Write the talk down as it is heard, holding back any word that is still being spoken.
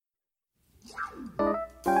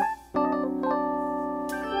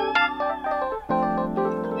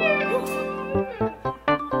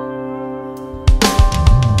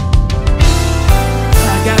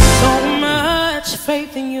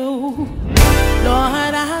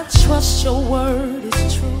because your word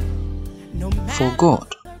is true. For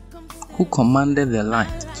God, who commanded the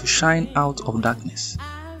light to shine out of darkness,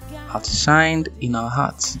 hath shined in our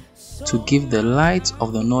hearts to give the light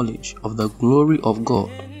of the knowledge of the glory of God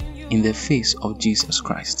in the face of Jesus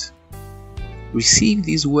Christ. Receive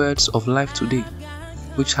these words of life today,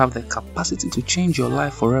 which have the capacity to change your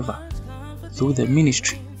life forever, through the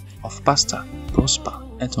ministry of Pastor Prosper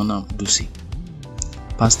Etonam Dusi.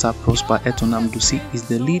 Pastor Prosper Etonam Dusi is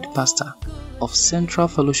the lead pastor of Central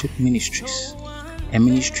Fellowship Ministries, a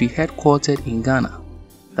ministry headquartered in Ghana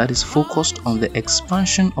that is focused on the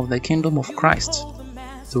expansion of the kingdom of Christ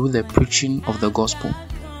through the preaching of the gospel.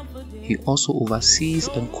 He also oversees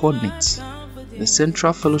and coordinates the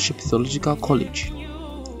Central Fellowship Theological College,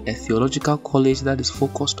 a theological college that is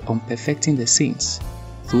focused on perfecting the saints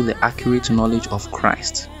through the accurate knowledge of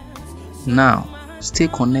Christ. Now, stay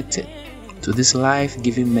connected to this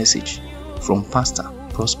life-giving message from Pastor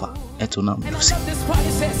Prosper Etonam Dusi.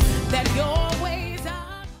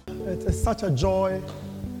 It's such a joy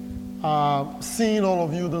seeing all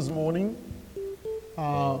of you this morning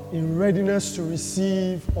in readiness to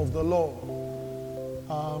receive of the Lord.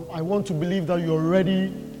 I want to believe that you're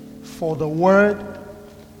ready for the word,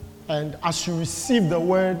 and as you receive the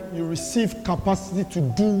word, you receive capacity to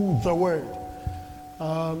do the word.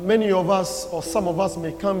 Many of us, or some of us,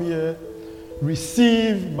 may come here,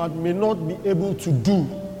 receive, but may not be able to do.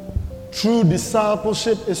 True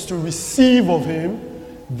discipleship is to receive of him,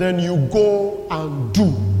 then you go and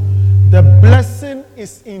do. The blessing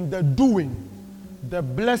is in the doing. The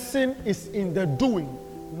blessing is in the doing,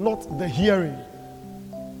 not the hearing.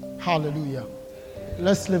 Hallelujah.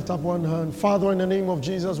 Let's lift up one hand. Father, in the name of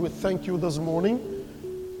Jesus, we thank you this morning.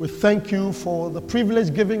 We thank you for the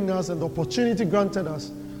privilege given us and the opportunity granted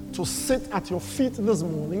us to sit at your feet this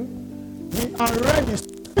morning. We are ready.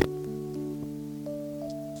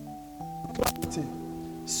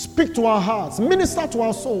 Speak to our hearts, minister to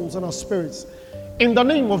our souls and our spirits. In the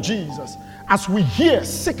name of Jesus, as we hear,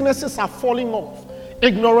 sicknesses are falling off,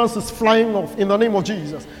 ignorance is flying off in the name of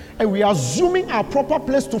Jesus. And we are assuming our proper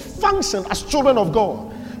place to function as children of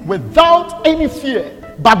God without any fear,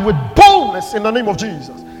 but with boldness in the name of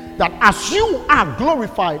Jesus. That as you are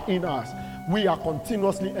glorified in us, we are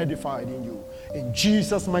continuously edified in you. In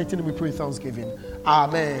Jesus' mighty name we pray thanksgiving.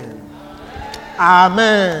 Amen.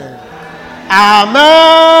 Amen.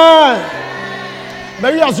 Amen.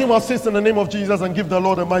 May we assume our seats in the name of Jesus and give the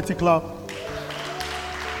Lord a mighty clap.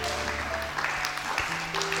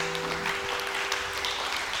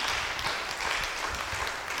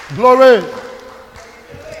 Glory.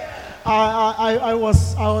 I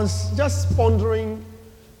was just pondering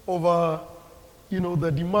over,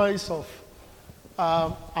 the demise of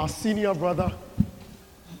our senior brother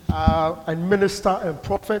and minister and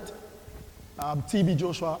prophet, TB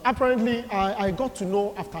Joshua. Apparently, I got to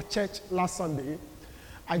know after church last Sunday.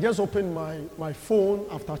 I just opened my phone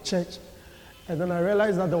after church, and then I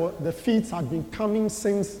realized that the feeds had been coming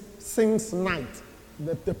since night,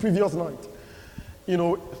 the previous night.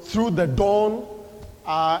 Through the dawn,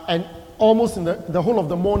 and almost in the whole of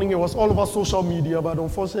the morning. It was all over social media, but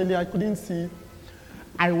unfortunately I couldn't see.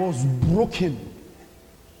 I was broken.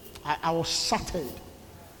 I was shattered.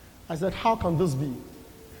 I said, how can this be?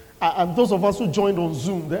 And those of us who joined on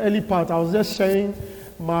Zoom, the early part, I was just sharing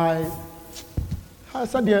my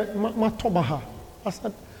tobaha.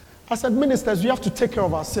 I said, ministers, we have to take care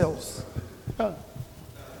of ourselves.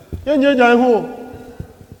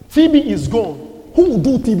 TB is gone. Who will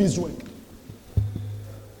do TB's work?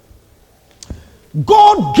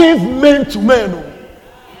 God gave men to men.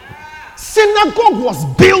 Synagogue was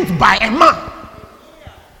built by a man.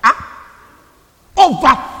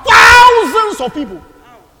 Over thousands of people.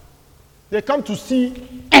 They come to see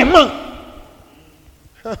a man.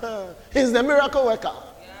 He's the miracle worker.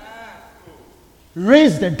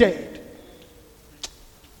 Raise the dead.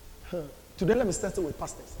 Today, let me start with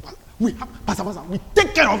pastors. Pastor, we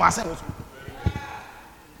take care of ourselves.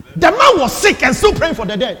 The man was sick and still praying for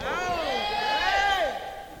the dead.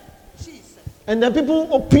 And then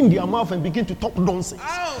people open their mouth and begin to talk nonsense.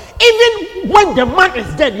 Even when the man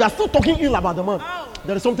is dead, you are still talking ill about the man.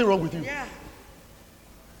 There is something wrong with you.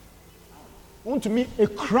 Want to me a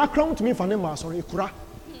crack round to me for name sorry a crack.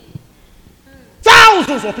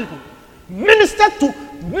 Thousands of people ministered to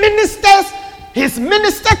ministers. He's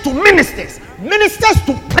ministered to ministers, ministers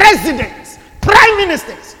to presidents, prime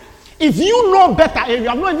ministers. If you know better and you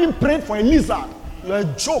have not even prayed for a lizard, you're a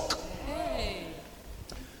joke.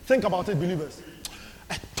 Think about it, believers.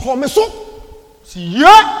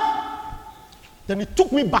 Then it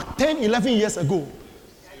took me back 10, 11 years ago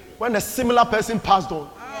when a similar person passed on.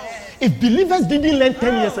 If believers didn't learn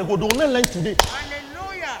 10 years ago, they will not learn today.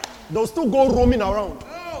 Hallelujah. They'll still go roaming around.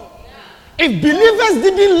 If believers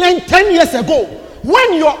didn't learn 10 years ago,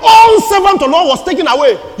 when your own servant of Lord was taken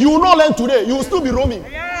away, you will not learn today. You will still be roaming.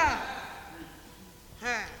 Yeah.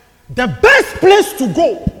 The best place to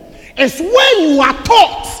go is where you are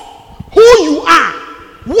taught who you are,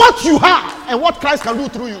 what you have, and what Christ can do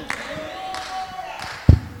through you.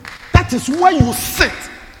 That is where you sit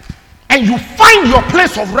and you find your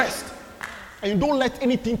place of rest. And you don't let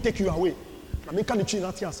anything take you away.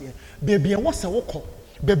 Baby, what's a walk?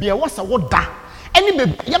 Baby, what's a what da? Any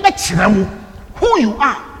baby, who you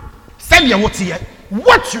are, send your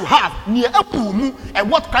what you have, near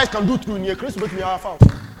and what Christ can do through near Christ with me.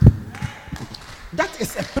 That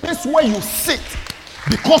is a place where you sit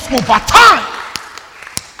because over time,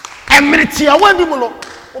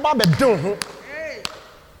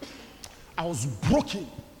 I was broken.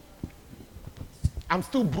 I'm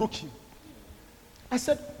still broken. I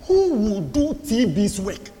said, who will do TB's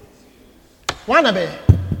work? One of them.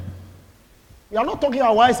 We are not talking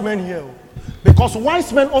about wise men here, because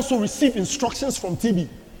wise men also receive instructions from TB.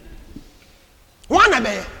 One of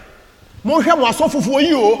them. In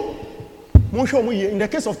the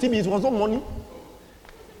case of TB, it was not money.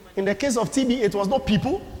 In the case of TB, it was not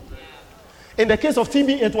people. In the case of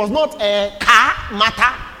TB, it was not a car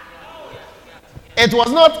matter. It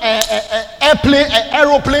was not an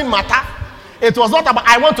aeroplane matter. It was not about,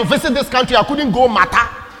 I want to visit this country, I couldn't go matter.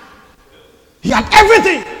 He had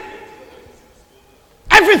everything.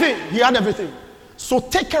 Everything. He had everything. So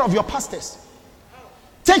take care of your pastors.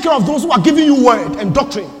 Take care of those who are giving you word and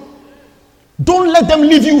doctrine. Don't let them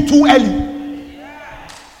leave you too early.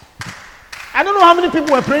 I don't know how many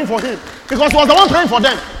people were praying for him, because he was the one praying for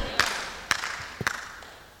them.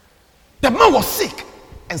 The man was sick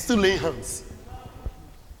and still laying hands.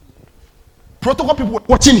 Protocol people were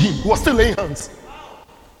watching him. He was still laying hands.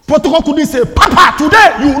 Protocol couldn't say, Papa,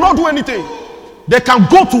 today you will not do anything. They can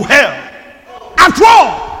go to hell. After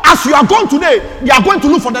all, as you are going today, you are going to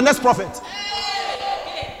look for the next prophet.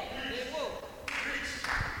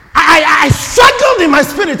 I struggled in my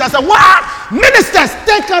spirit. I said, wow, ministers,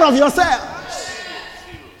 take care of yourselves.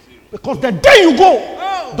 Because the day you go,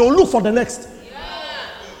 they'll look for the next.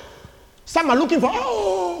 Some are looking for,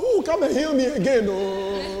 who come and heal me again?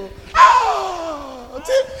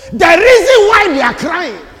 See, the reason why they are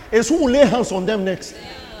crying is who will lay hands on them next.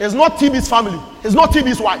 It's not TB's family. It's not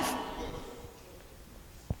TB's wife.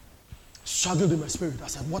 Struggled in my spirit. I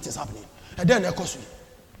said, what is happening? And then I cost me.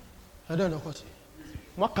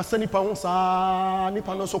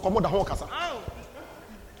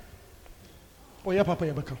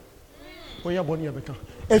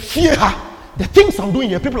 The things I'm doing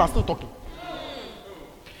here, people are still talking.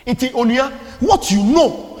 What you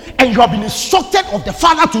know and you have been instructed of the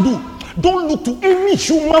Father to do, don't look to any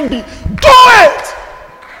human being. Do it!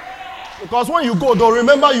 Because when you go, they'll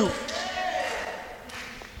remember you.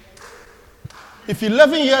 If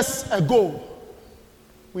 11 years ago,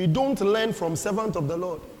 we don't learn from servant of the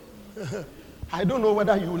Lord, I don't know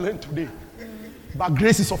whether you will learn today. But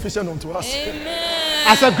grace is sufficient unto us. Amen.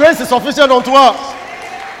 I said grace is sufficient unto us.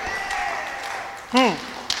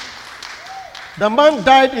 The man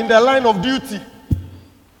died in the line of duty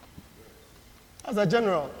as a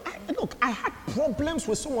general. Look, I had problems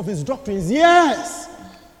with some of his doctrines, yes.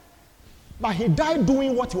 But he died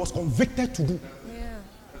doing what he was convicted to do. Yeah.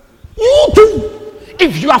 You too.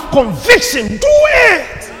 If you have conviction, do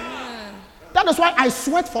it. Yeah. That is why I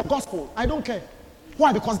sweat for gospel. I don't care.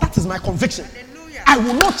 Why? Because that is my conviction. Hallelujah. I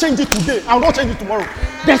will not change it today. I will not change it tomorrow.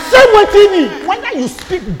 The same way TV, whether you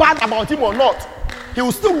speak bad about him or not, he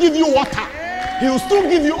will still give you water. He will still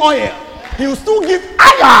give you oil. He will still give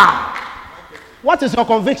fire. What is your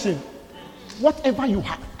conviction? Whatever you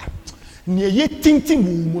have.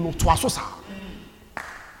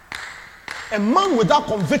 A man without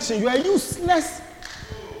conviction, you are useless.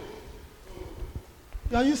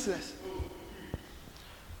 You are useless.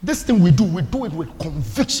 This thing we do it with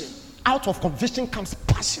conviction. Out of conviction comes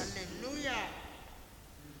passion. Hallelujah.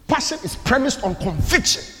 Passion is premised on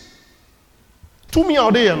conviction. To me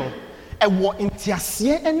out there, no. A war in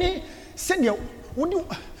Tiasia any send you would you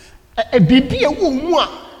a baby a woman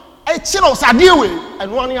a chill sadewe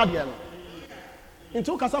and one year.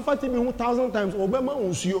 Into Casafa TV 1,000 times Obama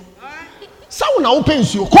owns you. Someone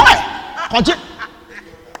opens you. Quiet.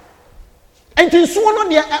 And in so on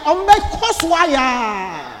the on my cost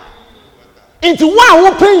wire. Into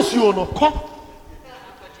one opens you no.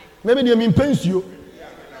 Maybe they mean pains you.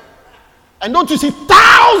 And don't you see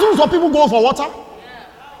thousands of people go for water?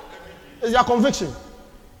 It's your conviction.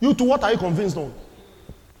 You to what are you convinced on?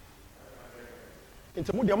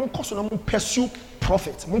 Into mo dia mon koso na mon pursue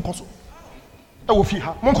prophet. Mon koso. E wo fi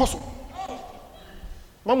ha. Mon koso.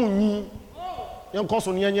 Mamu ni yan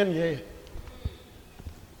koso ni yan ye.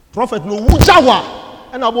 Prophet no wujawa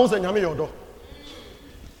and abon say nyame yodo.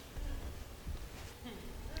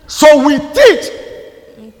 So we teach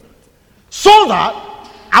so that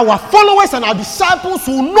our followers and our disciples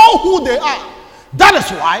will know who they are. That is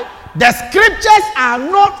why the scriptures are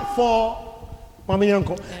not for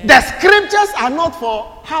the scriptures are not for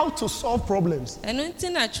how to solve problems. We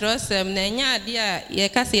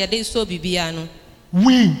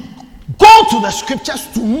go to the scriptures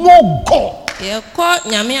to know God. The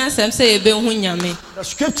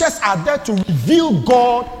scriptures are there to reveal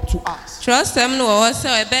God to us. And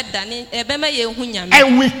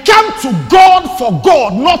we come to God for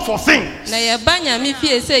God, not for things.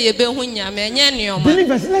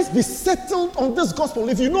 Believers, let's be settled on this gospel.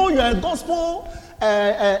 If you know you're a gospel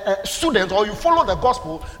student or you follow the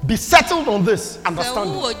gospel, be settled on this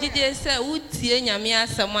understanding.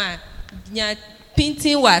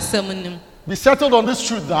 Be settled on this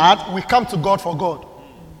truth that we come to God for God.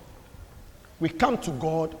 We come to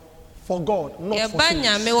God for God, not for things.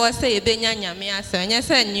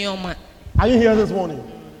 Are you here this morning?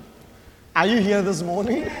 Are you here this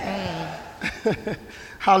morning?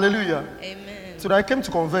 Hallelujah. Amen. So I came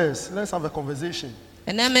to converse. Let's have a conversation.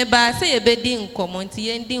 Because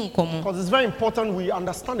it's very important we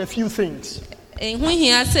understand a few things.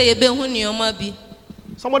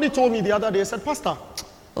 Somebody told me the other day, said, Pastor,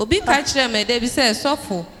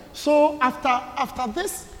 so after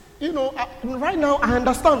this, you know, right now I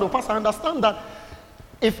understand, Pastor, I understand that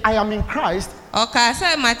if I am in Christ, I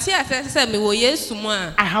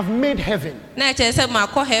have made heaven. Then, Pastor,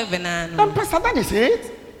 that is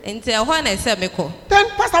it. Then,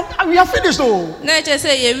 Pastor, we are finished. I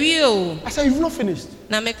said, you've not finished.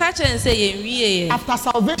 After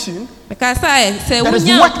salvation, there is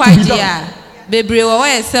work to be done.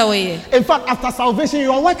 In fact, after salvation,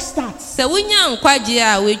 your work starts. It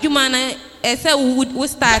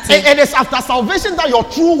is after salvation that your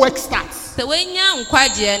true work starts. Because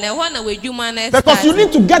you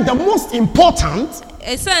need to get the most important,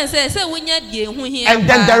 and then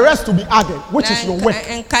the rest to be added, which is your work.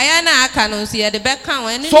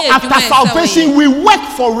 So after salvation, we work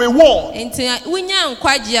for reward.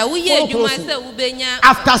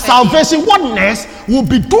 After salvation, oneness will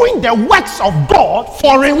be doing the works of God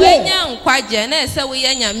for reward.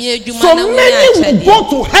 So many will go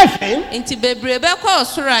to heaven and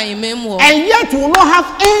yet will not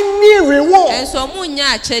have any reward.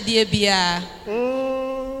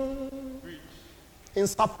 In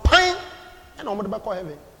Sapine, and I'm going to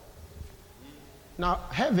heaven. Now,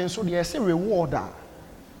 heaven, so there's a reward. A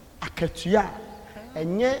ketua,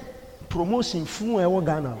 and yet promotion from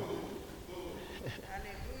Ghana.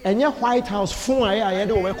 And yet White House from I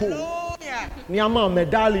do work. Niama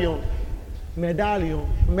medallion.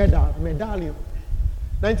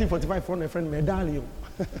 1945 from a friend medallion.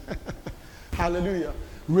 Hallelujah.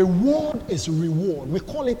 Reward is reward. We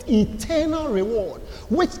call it eternal reward,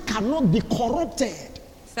 which cannot be corrupted.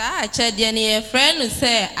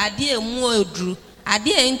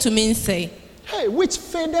 Hey, which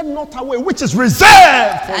faded not away, which is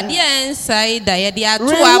reserved for reward.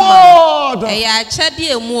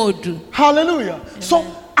 Hallelujah. So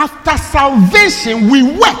after salvation, we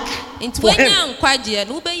work for Him.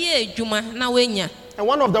 And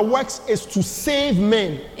one of the works is to save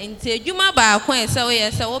men.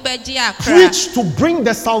 Preach to bring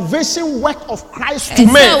the salvation work of Christ to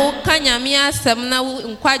men. As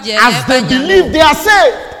they believe they are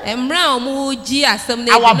saved.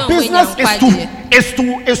 Our business is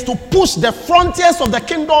to push the frontiers of the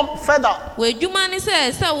kingdom further.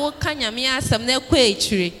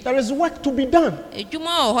 There is work to be done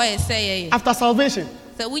after salvation.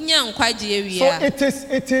 So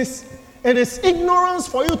it is ignorance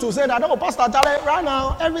for you to say that, oh, Pastor Tale, right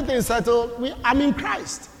now everything is settled. I'm in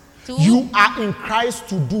Christ. You are in Christ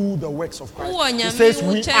to do the works of Christ. He says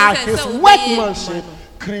we are His workmanship,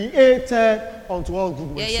 created unto all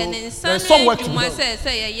good works. So there's some work to be done.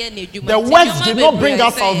 The works did not bring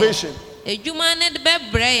us salvation. The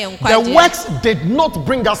works did not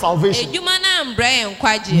bring us salvation.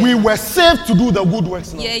 We were saved to do the good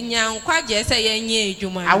works now.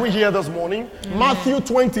 Are we here this morning? Matthew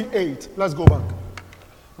 28. Let's go back.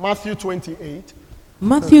 Matthew 28.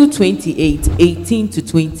 Matthew 28, 18 to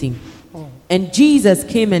 20. And Jesus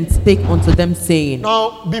came and spake unto them, saying.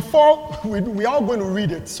 Now, before we are going to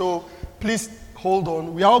read it, so please hold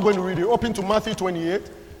on. We are going to read it. Open to Matthew 28.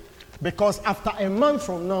 Because after a month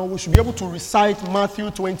from now, we should be able to recite Matthew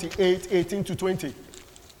 28, 18 to 20.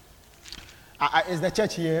 Is the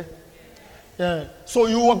church here? Yeah. So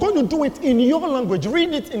you are going to do it in your language.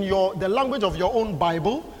 Read it in the language of your own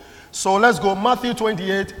Bible. So let's go. Matthew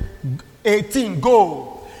 28:18.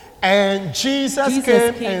 Go. And Jesus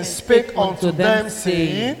came and spake unto them,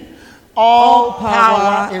 saying, All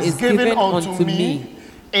power is given unto me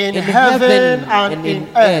in heaven and in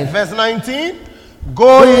earth. Verse 19.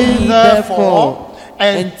 Go ye therefore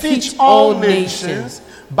and teach all nations,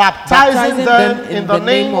 baptizing them in the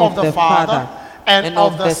name of the Father and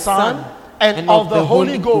of the Son and of the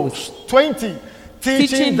Holy Ghost. 20.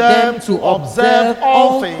 Teaching them to observe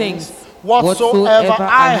all things whatsoever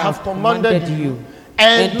I have commanded you.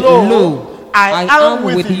 And lo, I am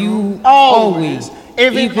with you always,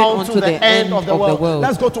 even unto the end of the world.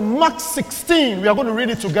 Let's go to Mark 16. We are going to read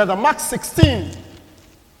it together. Mark 16.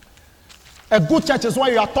 A good church is why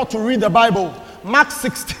you are taught to read the Bible. Mark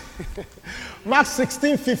 16. Mark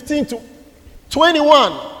 16, 15 to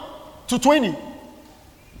 21 to 20.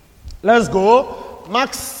 Let's go.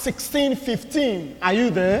 Mark 16, 15. Are you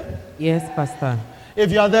there? Yes, Pastor. If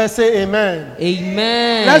you are there, say amen.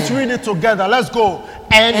 Amen. Let's read it together. Let's go.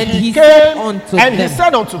 And he said came unto and them, he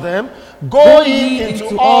said unto them, Go ye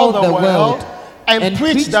into all the world and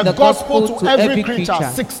preach the gospel to every creature.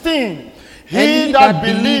 16. He that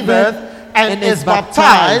believeth and is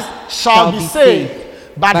baptized shall be saved,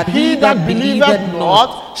 but he that believeth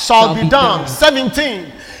not shall be damned.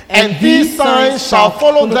 17. And these signs shall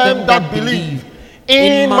follow them that believe.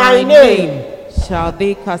 In my name shall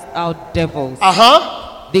they cast out devils.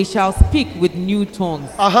 They shall speak with new tongues.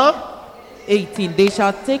 18. They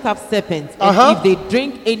shall take up serpents, and if they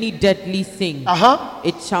drink any deadly thing,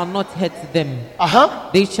 it shall not hurt them.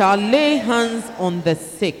 They shall lay hands on the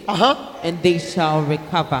sick, and they shall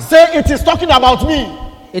recover. Say, it is talking about me.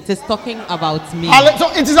 It is talking about me. So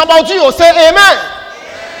it is about you. Say amen.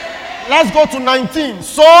 Let's go to 19.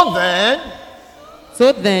 So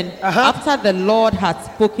then, after the Lord had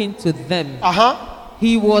spoken to them,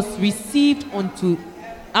 he was received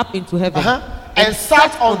up into heaven and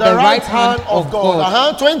sat on the right hand of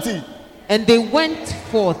God. 20. And they went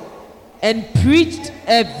forth and preached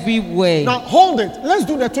everywhere. Now hold it. Let's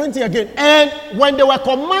do the 20 again. And when they were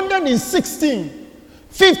commanded in 16,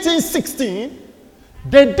 15, 16,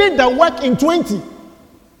 they did the work in 20.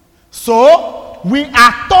 So we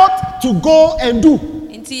are taught to go and do.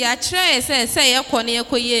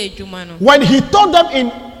 When he taught them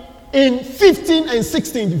in 15 and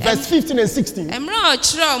 16, verse 15 and 16, 15 and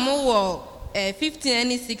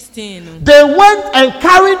 16. they went and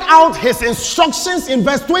carried out his instructions in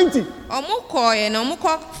verse 20.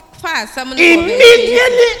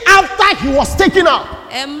 Immediately after he was taken up.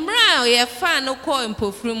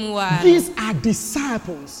 These are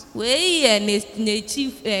disciples.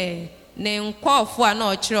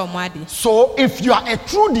 So if you are a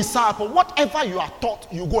true disciple, whatever you are taught,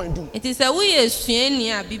 you go and do. Let's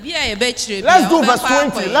do verse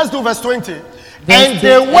 20. Let's do verse 20. And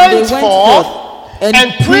they went forth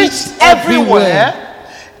and preached everywhere,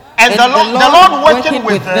 and the Lord working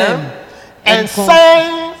with them, and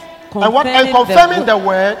signs, and confirming the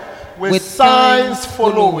word with signs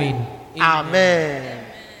following. Amen.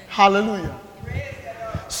 Hallelujah.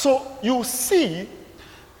 So you see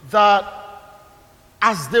that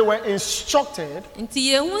as they were instructed,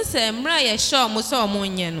 they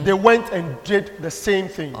went and did the same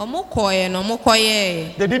thing.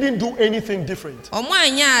 They didn't do anything different. Their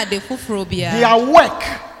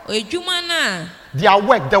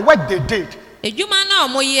work, the work they did,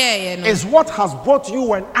 is what has brought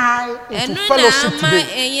you and I into fellowship today.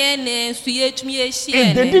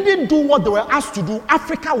 If they didn't do what they were asked to do,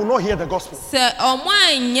 Africa will not hear the gospel. The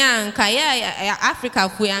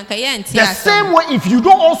same way, if you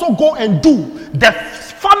don't also go and do, the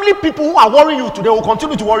family people who are worrying you today will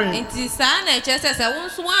continue to worry you.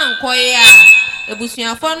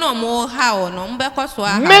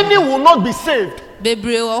 Many will not be saved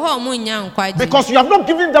because you have not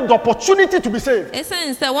given them the opportunity to be saved. Many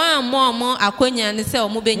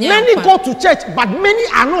go to church, but many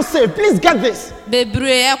are not saved. Please get this. You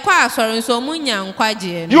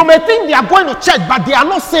may think they are going to church, but they are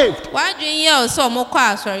not saved.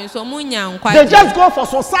 They just go for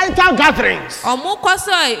societal gatherings and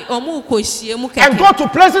go to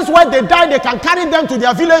places where they die. They can carry them to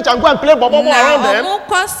their village and go and play bobo around them.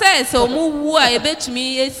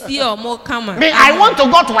 I want to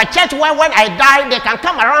go to a church where when I die, they can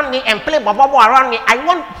come around me and play bobo around me. I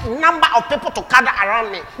want a number of people to gather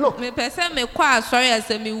around me. Look.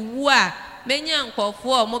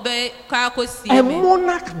 A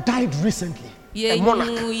monarch died recently. A monarch.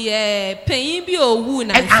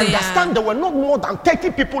 And understand there were not more than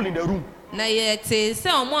 30 people in the room.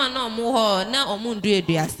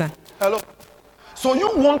 Hello. So you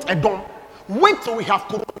want a dome? Wait till we have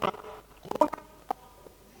corona.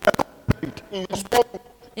 In your store.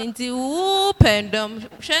 Think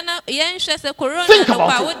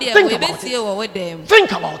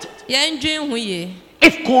about it.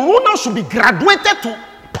 If corona should be graduated to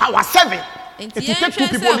power 7, it will take 2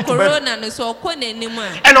 people into bed.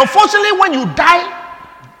 And unfortunately, when you die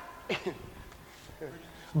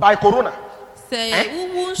by corona,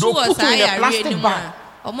 they'll put you in a plastic bag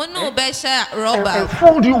and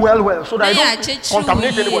fold you well so that you don't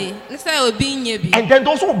contaminate anybody. And then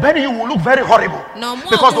those who bury you will look very horrible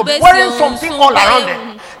because they're wearing something all around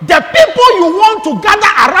them. The people you want to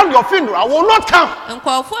gather around your funeral will not come.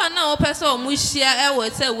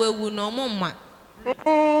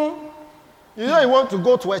 You know, you want to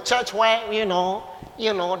go to a church where you know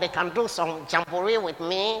they can do some jamboree with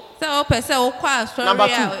me. Number 2,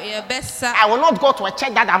 I will not go to a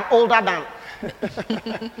church that I'm older than.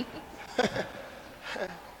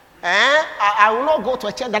 I will not go to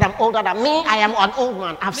a church that I'm older than. Me, I am an old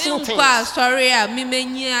man. I've seen things.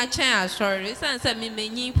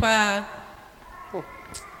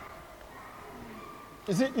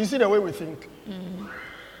 You see the way we think?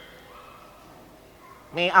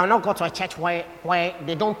 Me, I will not go to a church where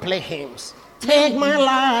they don't play hymns. Take my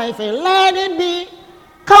life and let it be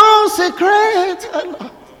consecrated.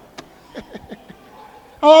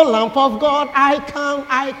 Oh, Lamb of God, I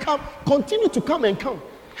come. Continue to come and come.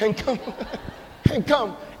 And come. And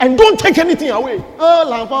come. And don't take anything away. Oh,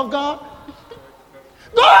 Lamb of God.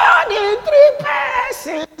 God in 3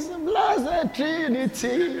 persons, blessed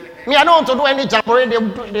Trinity. Me, I don't want to do any jamboree.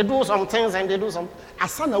 They do some things and they do some.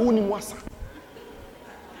 Asana uni mwasa.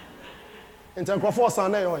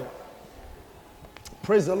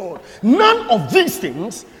 Praise the Lord. None of these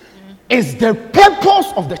things is the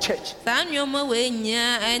purpose of the church. The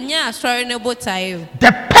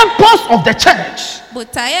purpose of the church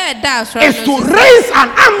is to raise an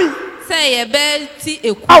army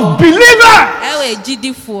of believers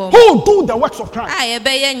who do the works of Christ.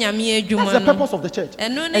 That's the purpose of the church.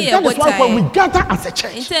 And that is why when we gather as a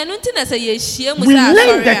church, we learn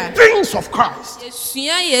the things of Christ,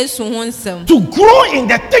 to grow in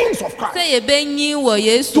the things of Christ,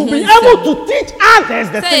 to be able to teach others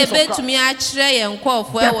the things of Christ.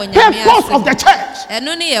 The purpose of the church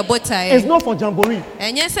is not for jamboree.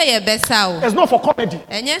 It's not for comedy.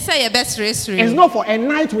 It's not for a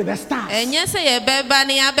night with a star.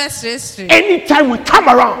 Anytime we come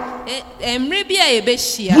around, we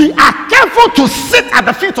are careful to sit at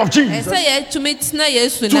the feet of Jesus to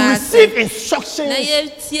receive instructions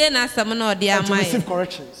and to receive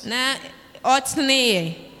corrections.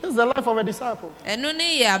 This is the life of a disciple. And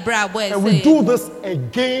we do this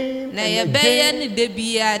again and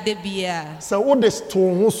again. So what is to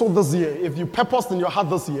also this year, if you purposed in your heart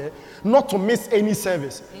this year not to miss any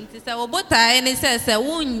service, it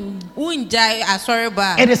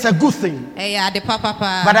is a good thing.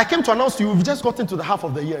 But I came to announce to you, we've just gotten to the half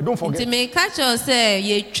of the year. Don't forget.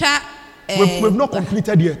 We've not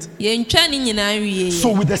completed yet.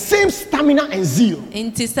 So with the same stamina and zeal,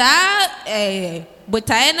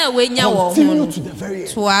 continue to the very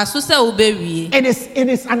end. It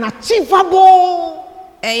is an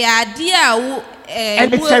achievable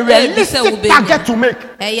and it's a realistic target to make.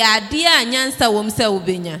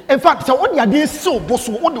 In fact, so what you are so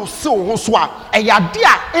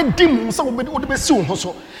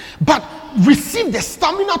but receive the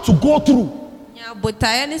stamina to go through.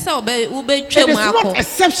 It is not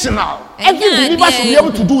exceptional. Every believer should be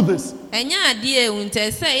able to do this. So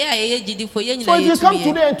if you come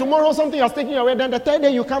today and tomorrow something has taken you away, then the 3rd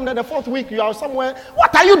day you come, then the 4th week you are somewhere,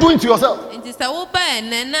 what are you doing to yourself? And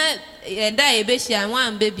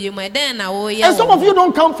some of you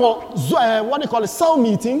don't come for what they call cell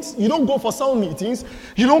meetings. You don't go for cell meetings.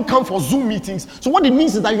 You don't come for Zoom meetings. So what it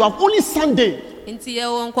means is that you have only Sunday. And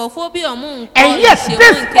yes,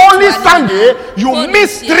 this only Sunday you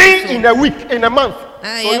miss 3 in a week, in a month.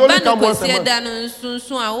 So you only come once a month.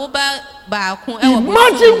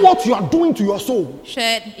 Imagine what you are doing to your soul.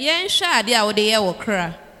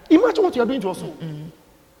 Imagine what you are doing to your soul.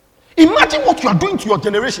 Imagine what you are doing to your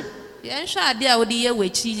generation.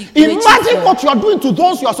 Imagine what you are doing to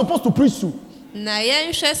those you are supposed to preach to.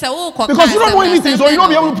 Because you don't know anything, so you don't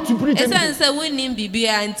be able to preach anything.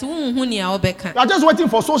 You are just waiting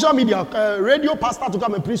for social media, radio pastor to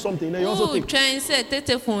come and preach something. And you also think. It's a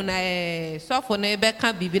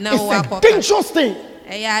dangerous thing.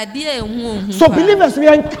 So believers, we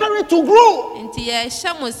are encouraged to grow.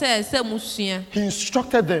 He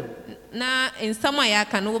instructed them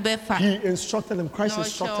He instructed them. Christ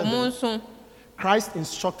instructed them. Christ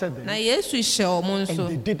instructed them. And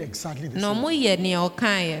they did exactly the same.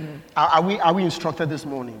 Are we instructed this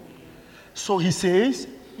morning? So he says,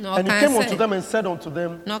 and he came unto them and said unto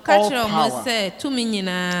them, all power.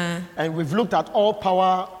 And we've looked at all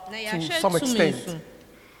power to some extent.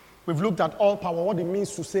 We've looked at all power, what it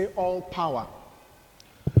means to say all power.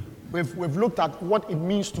 We've looked at what it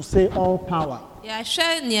means to say all power. And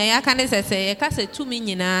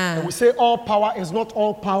we say all power is not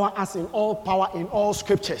all power as in all power in all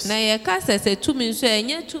scriptures. All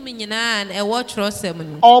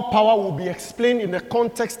power will be explained in the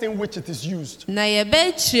context in which it is used. So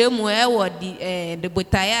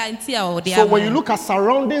when you look at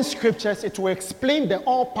surrounding scriptures, it will explain the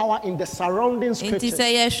all power in the surrounding scriptures.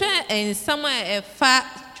 Let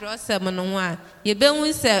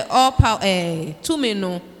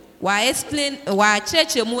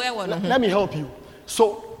me help you.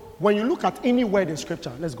 So when you look at any word in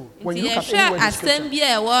scripture, let's go. When you look at any word in scripture,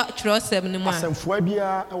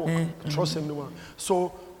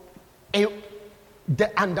 so the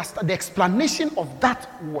explanation of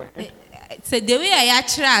that word,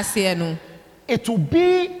 it will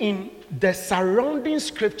be in the surrounding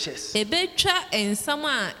scriptures,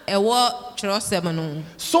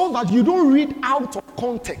 so that you don't read out of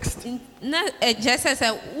context.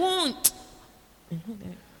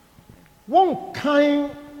 One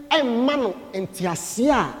kind man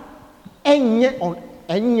entiasia enye on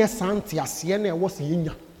enye santiasia ne was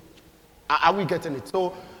yinya. Are we getting it?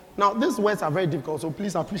 So now these words are very difficult, so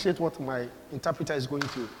please appreciate what my interpreter is going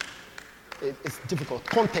through. It's difficult.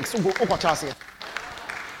 Context.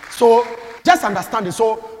 So just understand it.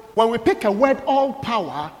 So when we pick a word all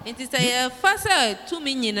power, the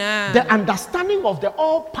understanding of the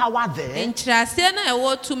all power there, you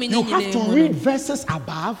have to read verses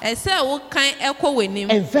above and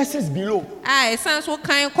verses below,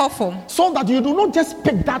 so that you do not just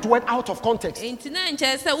pick that word out of context and give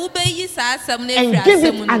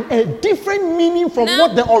it a different meaning from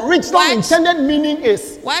what the original intended meaning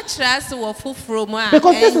is. Because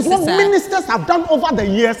this is what ministers have done over the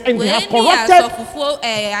years, and they have corrupted.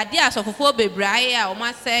 They've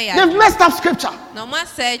messed up scripture.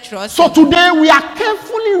 So today we are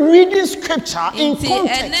carefully reading scripture in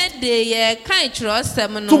context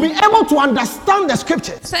to be able to understand the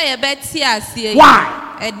scriptures. Why?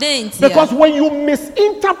 Because when you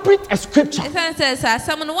misinterpret a scripture, a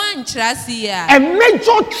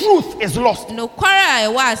major truth is lost. A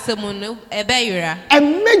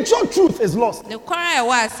major truth is lost. Now,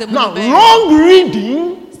 wrong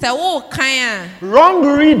reading will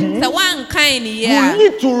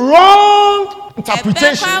lead to wrong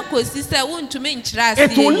interpretation.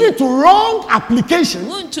 It will lead to wrong application,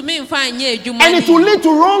 and it will lead to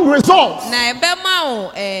wrong results.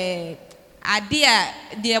 Are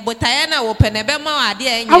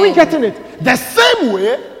we getting it? The same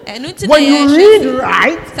way, when you read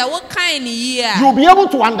right, you'll be able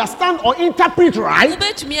to understand or interpret right,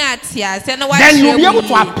 then you'll be able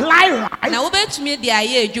to apply right, and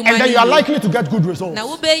then you are likely to get good results.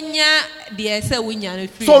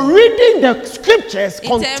 So reading the scriptures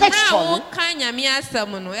contextually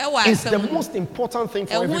is the most important thing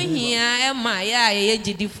for every believer.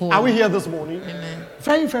 Are we here this morning? Amen.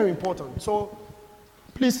 Very, very important. So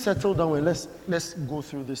please settle down and let's go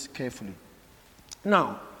through this carefully.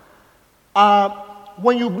 Now,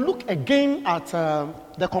 when you look again at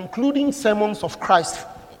the concluding sermons of Christ,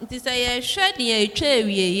 the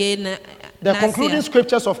concluding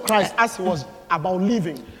scriptures of Christ as he was about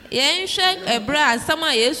leaving,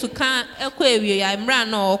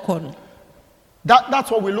 that's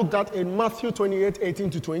what we looked at in Matthew 28, 18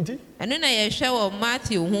 to 20.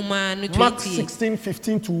 Mark 16,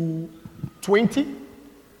 15 to 20.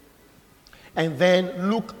 And then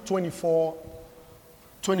Luke 24,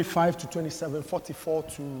 25 to 27, 44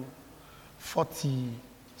 to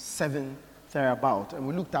 47, thereabout. And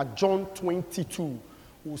we looked at John 22.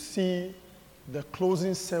 We'll see the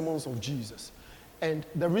closing sermons of Jesus. And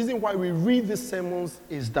the reason why we read these sermons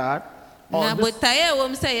is that it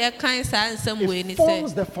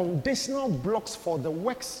forms the foundational blocks for the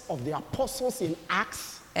works of the apostles in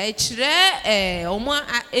Acts. And their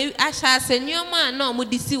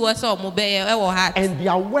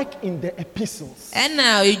work in the epistles.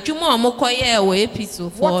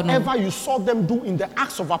 Whatever you saw them do in the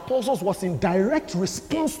Acts of Apostles was in direct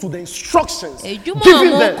response to the instructions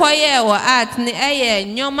given them.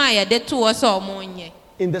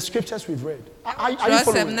 in the scriptures we've read. Are you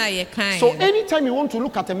following? So anytime you want to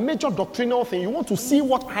look at a major doctrinal thing, you want to see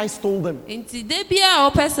what Christ told them. So that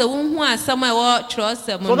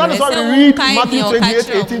is why we read Matthew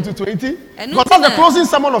 28:18-20. Because that's the closing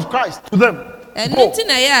sermon of Christ to them. And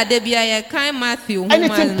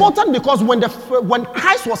it's important because when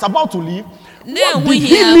Christ was about to leave, what did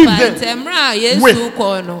he leave them with? He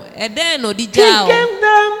gave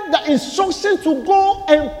them the instruction to go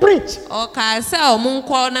and preach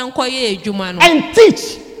and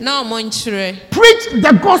teach, preach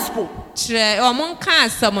the gospel,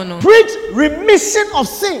 preach remission of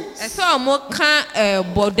sins. So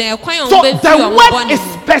the word is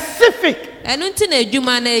specific.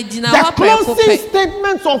 The closing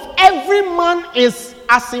statements of every man is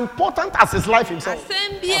as important as his life himself.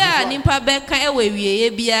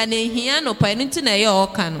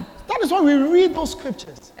 That is why we read those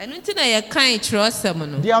scriptures.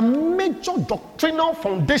 They are major doctrinal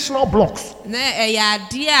foundational blocks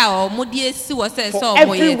for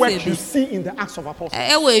every work you see in the Acts of Apostles.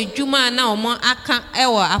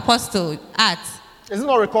 Is it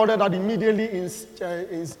not recorded that immediately in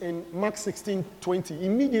Mark 16:20,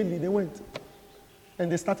 immediately they went and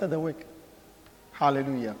they started the work?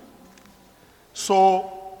 Hallelujah.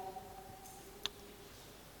 So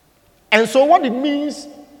what it means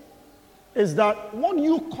is that what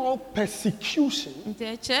you call persecution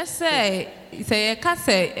persecution.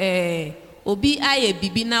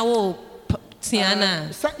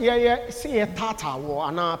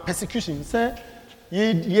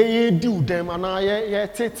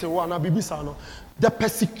 The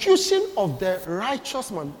persecution of the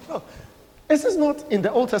righteous man. Oh, is this not in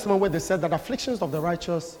the Old Testament where they said that afflictions of the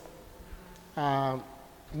righteous,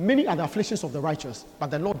 many are the afflictions of the righteous,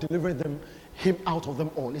 but the Lord delivered him out of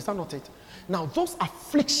them all? Is that not it? Now, those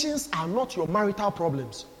afflictions are not your marital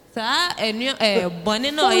problems. Those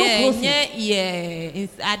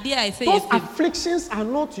afflictions are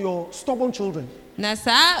not your stubborn children. Mommy,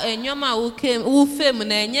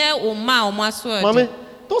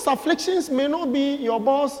 those afflictions may not be your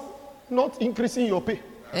boss not increasing your pay.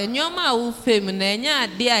 If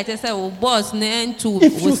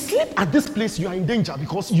you sleep at this place, you are in danger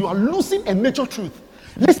because you are losing a major truth.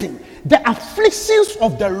 Listen, the afflictions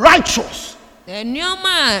of the righteous are not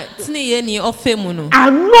the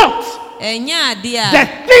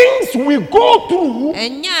things we go through,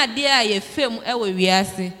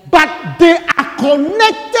 but they are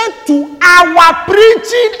connected to our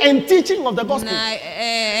preaching and teaching of the gospel.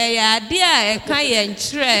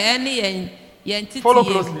 Follow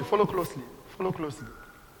closely.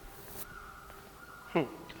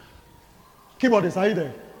 Keyboardist, are you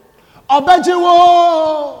there?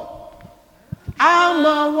 Obejiwo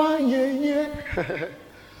amawa ye.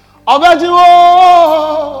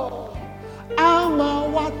 Obejiwo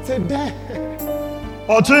amawa tede.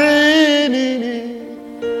 Otrini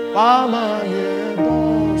ama ye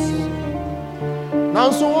dosu.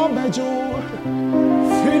 Nanso obejiwo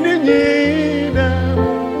fini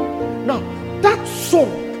Now that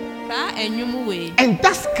song and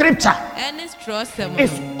that scripture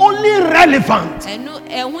is only relevant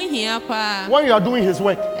when you are doing his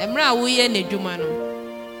work. You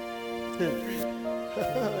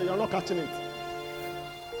are not catching it.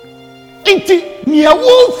 Inti ni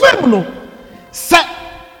ewu fem no se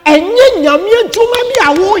enye nyame adwuma mi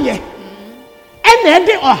awo ye ene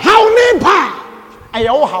de ohaw ne ba aye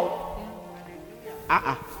wo haw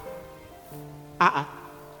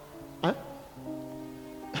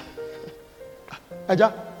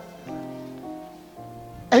Aja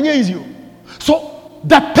enye easy. So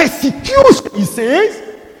the persecution, he says,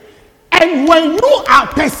 and when you are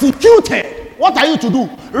persecuted, what are you to do?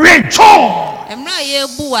 Rejoice.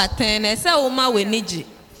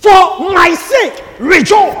 For my sake,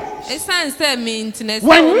 rejoice.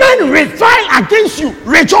 When men revile against you,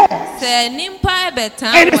 rejoice.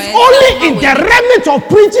 It is only in the remnant of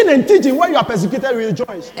preaching and teaching when you are persecuted,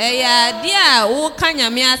 rejoice. The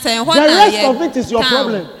rest of it is your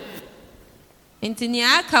problem.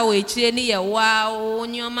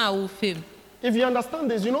 If you understand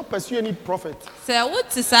this, you don't pursue any prophet. I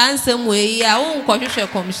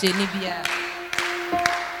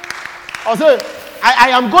say, I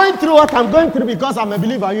am going through what I'm going through because I'm a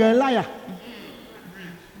believer. You're a liar.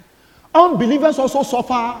 Unbelievers also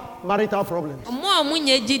suffer marital problems. So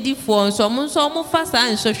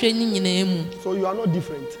you are not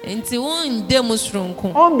different.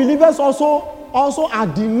 Unbelievers also are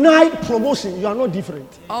denied promotion. You are not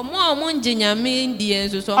different. I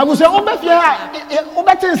will say,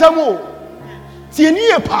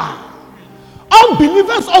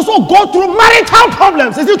 unbelievers also go through marital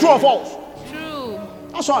problems. Is it true or false? True.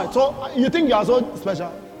 That's right. So you think you are so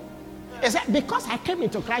special? Is that because I came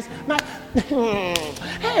into Christ?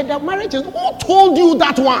 Hey, the marriage is. Who told you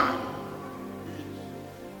that one?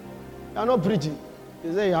 You are not preaching.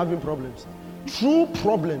 You say you're having problems. True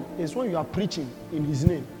problem is when you are preaching in His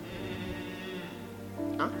name.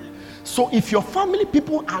 Huh? So if your family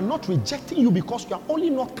people are not rejecting you because you are only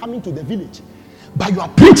not coming to the village, but you are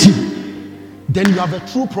preaching, then you have a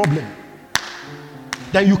true problem.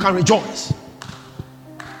 Then you can rejoice.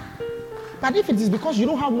 But if it is because you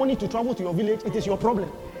don't have money to travel to your village, it is your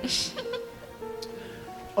problem.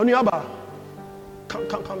 Oniaba,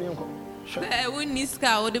 come here, come. We need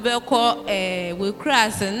scout the call we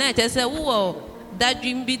crash and not just a wall that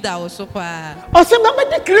dream be that was so far. Oh, some of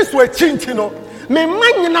the Chris were chinting up. Me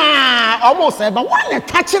manina almost said, but why they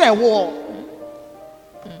catch a wall?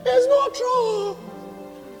 It's not true.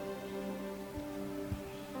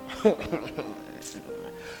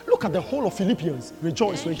 Look at the whole of Philippians.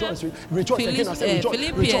 Rejoice, rejoice, rejoice. Again, I say rejoice,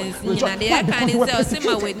 Philippians, rejoice.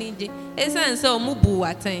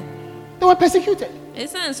 They were persecuted.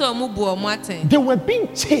 They were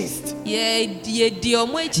being chased.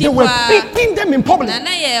 They were beating them in public,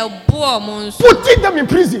 putting them in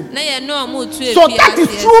prison. So that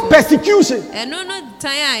is true persecution.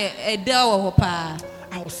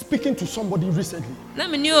 I was speaking to somebody recently,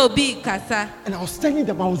 and I was telling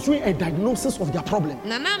them I was doing a diagnosis of their problem.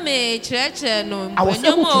 I was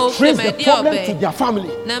able to trace the problem to their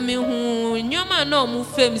family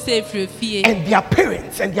and their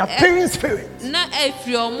parents and their parents' parents. And I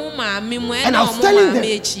was telling them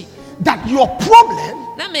that your problem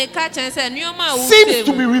seems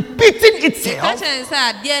to be repeating itself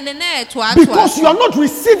because you are not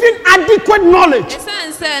receiving adequate knowledge.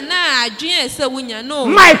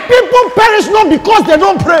 My people perish not because they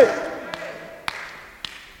don't pray.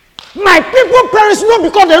 My people perish not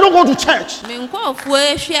because they don't go to church.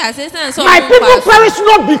 My people perish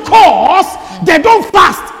not because they don't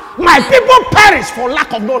fast. My people perish for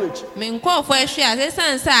lack of knowledge.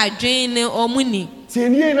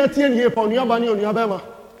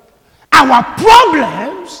 Our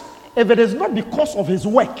problems, if it is not because of His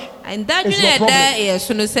work, it's no problem.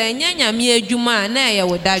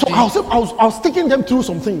 So I was taking them through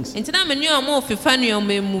some things. This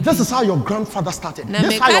is how your grandfather started.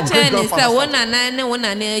 This is how your great-grandfather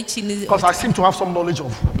started. Because I seem to have some knowledge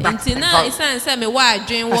of that. I said,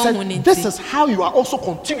 this is how you are also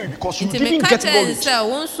continuing because you didn't get knowledge.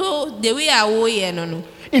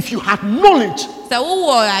 If you had knowledge,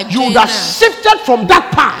 you would have shifted from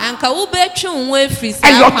that path. And your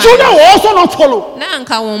children will also not follow.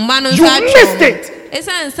 You missed it. And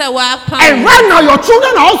right now your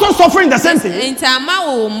children are also suffering the same thing.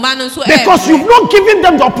 Because you've not given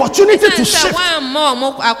them the opportunity to shift.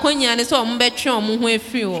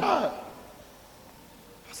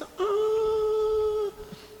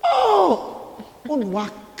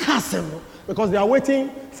 Because they are waiting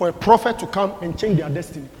for a prophet to come and change their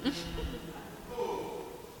destiny.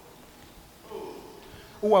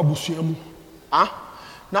 Now,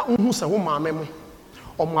 who say,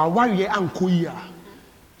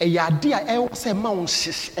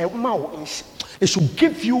 it should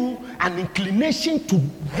give you an inclination to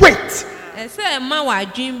wait.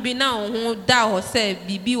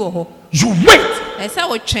 You wait.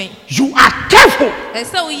 You are careful.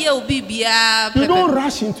 You don't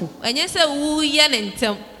rush into.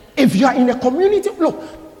 If you are in a community, look,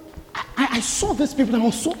 I saw these people and I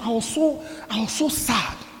was so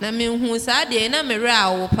sad.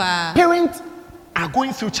 Parents are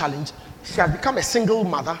going through challenge. She has become a single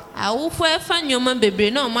mother. Only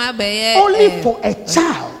for a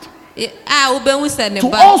child to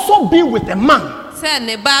also be with a man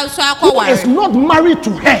who is not married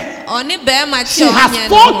to her. She has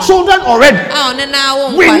 4 children already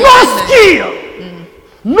with no skill,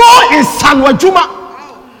 no insanwajuma.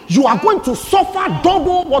 You are going to suffer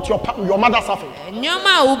double what your mother suffered. No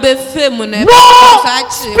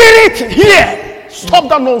spirit here. Stop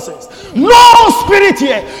that nonsense. No spirit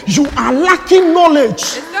here. You are lacking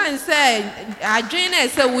knowledge.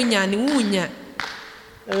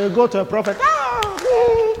 Go to a prophet.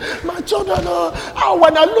 My children,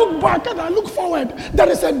 when I look back and I look forward, there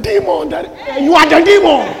is a demon. You are the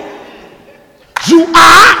demon. You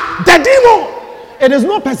are the demon. It is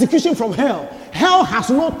no persecution from hell. Hell has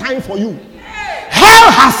no time for you.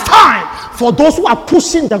 Hell has time for those who are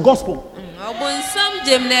pushing the gospel. You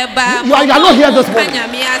are not here this morning.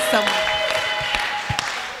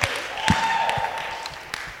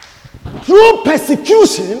 True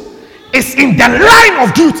persecution is in the line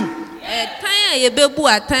of duty.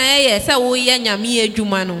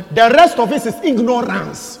 The rest of it is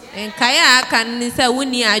ignorance. Nkaya kan ni say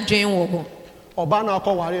woni adwen wo ho. Oba na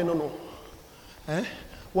akọware no.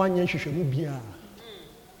 One year hwehwemu bia.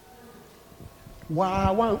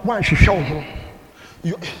 One hwehwe wo.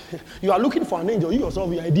 You are looking for an angel, you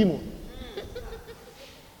yourself you are a demon.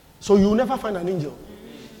 So you will never find an angel.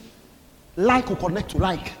 Like will connect to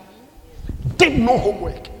like. Did no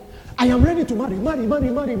homework. I am ready to marry.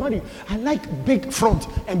 I like big front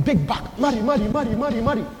and big back. Marry.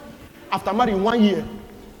 After marrying 1 year.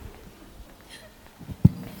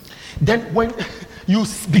 Then when you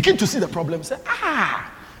begin to see the problem, say,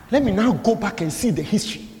 let me now go back and see the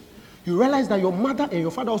history. You realize that your mother and your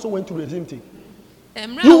father also went through the same thing.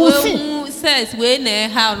 You will see. Then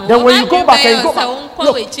when you go back and you go back,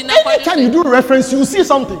 look, anytime you do reference, you see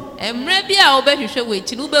something. But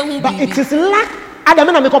it is lack.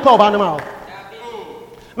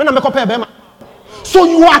 So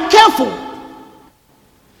you are careful.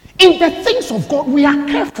 In the things of God, we are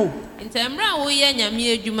careful.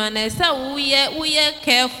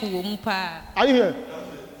 Are you here?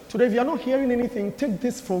 Today, if you are not hearing anything, take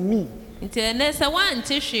this from me. That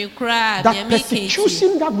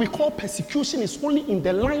persecution that we call persecution is only in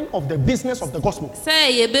the line of the business of the gospel.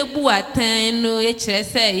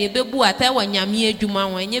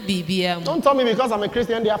 Don't tell me because I'm a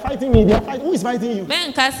Christian, they are fighting me. They are fighting. Who is fighting you?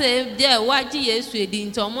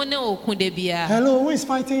 Hello, who is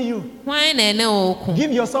fighting you?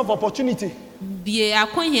 Give yourself opportunity. Give your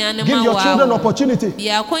children opportunity.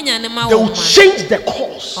 They will change the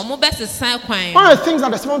course. One of the things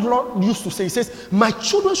that the Spirit of the Lord used to say, he says, my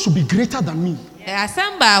children should be greater than me. They must be.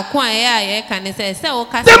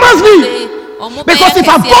 Because if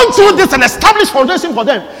I've gone through this and established foundation for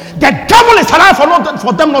them, the devil is alive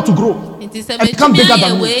for them not to grow and become bigger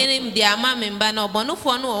than me. You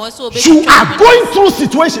are going through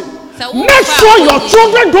situation. Make sure your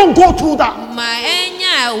children don't go through that.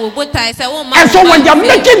 And so when they're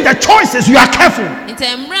making the choices, you are careful.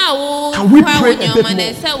 Can we pray a bit more?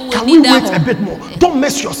 Can we wait a bit more? Don't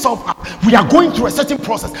mess yourself up. We are going through a certain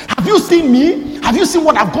process. Have you seen me? Have you seen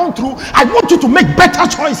what I've gone through? I want you to make better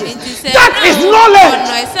choices. That is knowledge.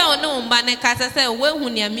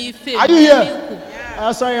 Are you here?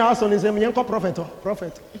 Sorry, Hassan is a prophet.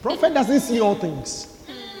 Prophet doesn't see all things.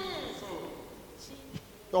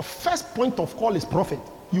 Your first point of call is prophet.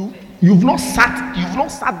 You've not sat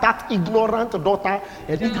that ignorant daughter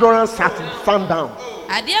and ignorant son down.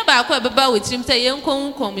 And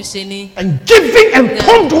giving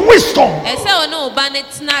informed wisdom into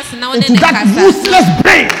that useless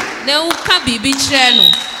brain.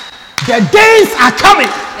 The days are coming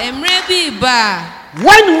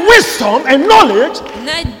when wisdom and knowledge will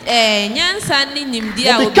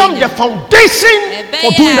become the foundation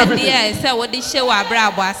for doing everything.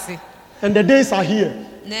 And the days are here.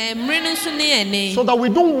 So that we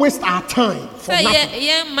don't waste our time for nothing.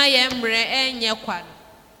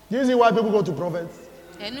 Do you see why people go to prophets?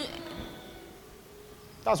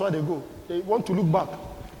 That's why they go. They want to look back.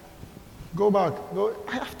 Go back.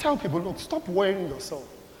 I tell people, look, stop worrying yourself.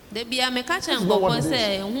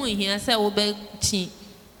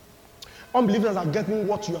 Unbelievers are getting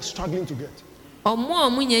what you are struggling to get. So it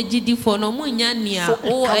cannot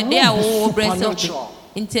be supernatural.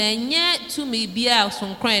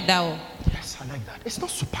 Yes, I like that. It's not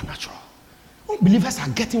supernatural. Unbelievers are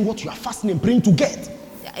getting what you are fasting and praying to get.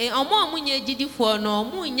 Right now,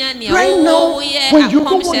 when you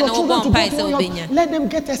don't want your children to go, let them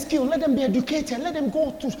get a skill, let them be educated, let them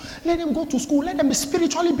go to school, let them be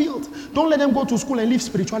spiritually built. Don't let them go to school and leave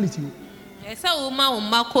spirituality. They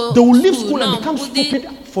will leave school and become stupid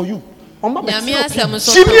for you.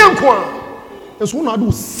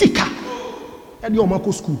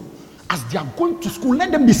 School. As they are going to school,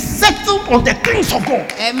 let them be settled on the things of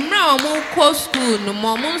God.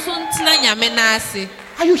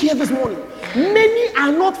 Are you here this morning? Many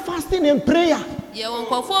are not fasting in prayer. It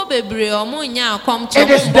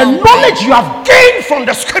is the knowledge you have gained from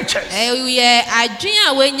the scriptures. That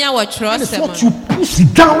is what you push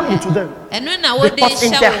down into them. Because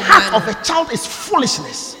in the heart of a child is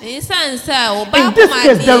foolishness. In this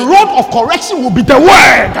case, the rod of correction will be the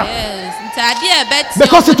word.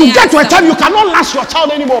 Because it will get to a time you cannot lash your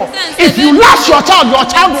child anymore. If you lash your child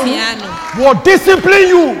will discipline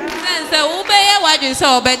you.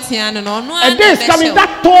 And this coming,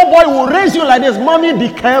 that tall boy will raise you like this. Mommy, be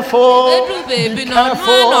careful. Be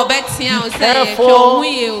careful.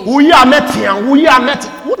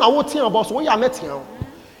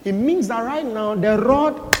 It means that right now the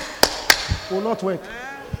rod will not work.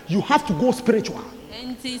 You have to go spiritual.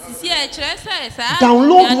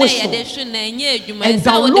 Download wisdom. And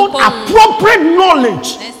download appropriate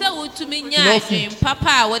knowledge.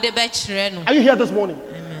 Are you here this morning?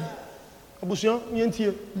 Abusia,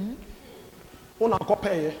 yentie. Ona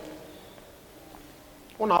akopeye.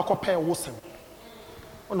 Ona akopeye wosem.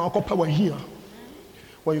 Ona akopeye wa here.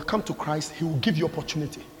 When you come to Christ, He will give you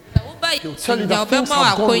opportunity. He will tell you that things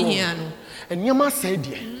have gone wrong. And Yama said,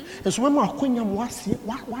 and so when I was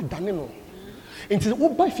what done.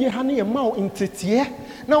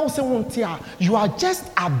 Now you are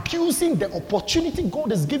just abusing the opportunity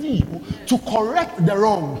God is giving you to correct the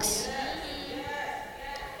wrongs.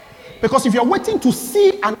 Because if you are waiting to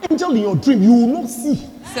see an angel in your dream, you will not see.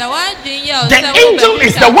 The angel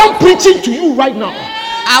is the one preaching to you right now.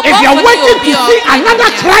 If you are waiting to see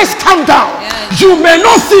another Christ come down, you may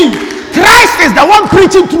not see. Christ is the one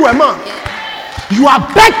preaching through a man. You are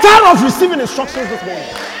better off receiving instructions this morning.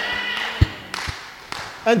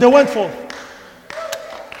 And they went forth.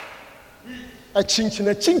 A chinchin,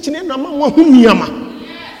 na mama hunyama.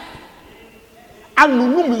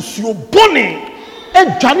 Anunu misyo boni. E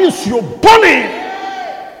jani syo boni.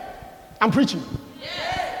 I'm preaching.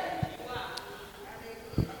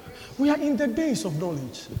 We are in the days of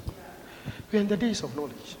knowledge. We are in the days of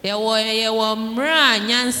knowledge. If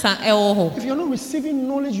you are not receiving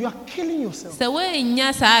knowledge, you are killing yourself. My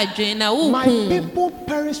people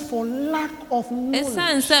perish for lack of knowledge.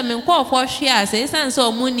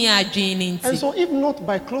 And so if not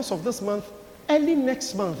by close of this month, early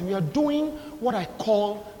next month, we are doing what I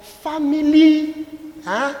call family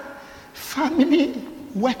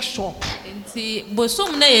workshop.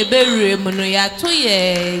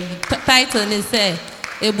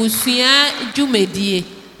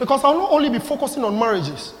 Because I'll not only be focusing on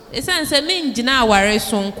marriages. I'll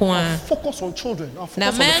focus on children. I'll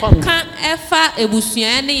focus on the family.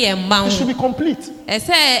 It should be complete.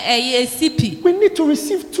 We need to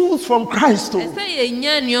receive tools from Christ.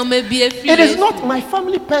 It is not my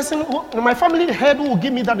family person, my family head who will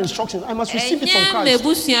give me that instruction. I must receive it from Christ.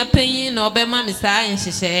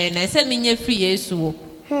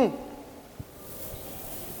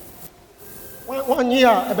 One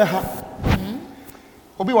year,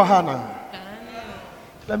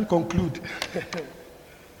 let me conclude.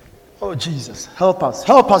 Oh, Jesus, help us.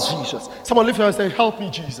 Help us, Jesus. Someone lift your hand and say, help me,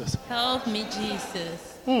 Jesus. Help me,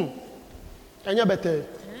 Jesus. And you better.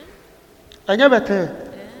 And you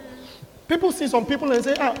better. People see some people and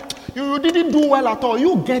say, you didn't do well at all.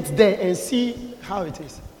 You get there and see how it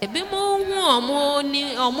is. Wait.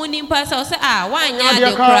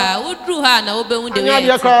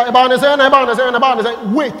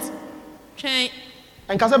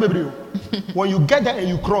 And when you get there and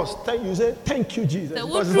you cross, you say, thank you, Jesus. There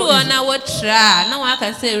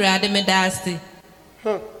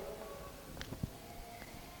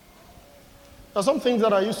are some things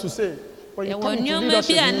that I used to say. When you come into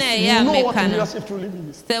leadership, you know what leadership truly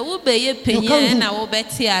means.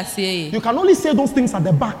 You can only say those things at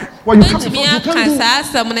the back. When you come in front, you can't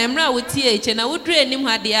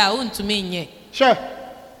do. Sure.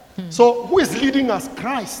 So who is leading us?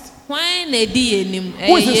 Christ. Who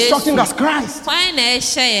is instructing us? Christ.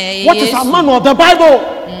 What is our manual? The Bible.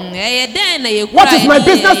 What is my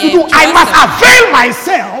business to do? I must avail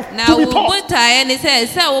myself to be taught.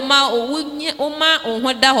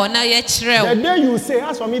 The day you say,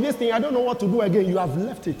 as for me, this thing, I don't know what to do again, you have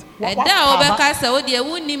left it. It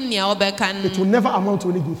will never amount to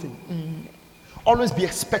any good thing. Always be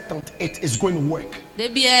expectant. It is going to work.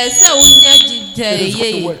 It is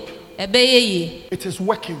going to work. It is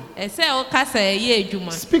working.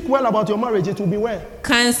 Speak well about your marriage, it will be well.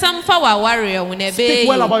 Speak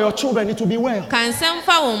well about your children, it will be well. Speak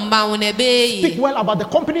well about the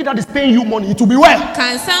company that is paying you money, it will be well.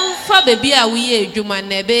 Speak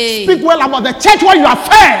well about the church where you are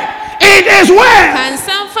fed, it is well.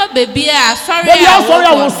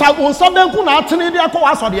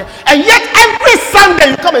 And yet every Sunday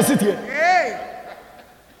you come and sit here.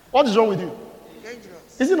 What is wrong with you?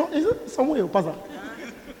 Is it not? Is it somewhere, Pastor?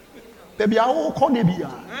 Baby, I will call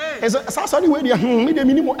Nebia. As a Sassy way, they are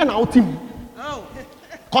minimum and our team.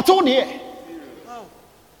 Cotton here.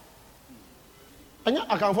 And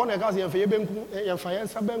I can find a gas and fire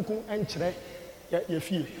Sabanku and Chre, your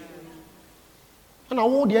fear. And I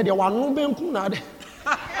won't hear the one no banku nade.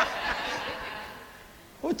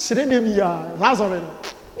 What's the name? That's already.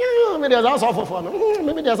 Maybe there's also for fun.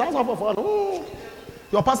 Maybe there's also for fun.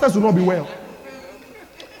 Your pastors will not be well.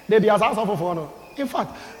 In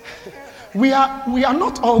fact, we are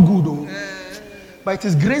not all good, though, but it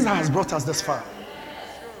is grace that has brought us this far.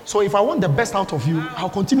 So if I want the best out of you, I'll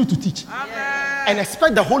continue to teach and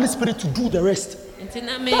expect the Holy Spirit to do the rest.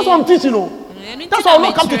 That's what I'm teaching you. That's why I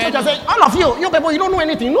will come to church and say, all of you people, you don't know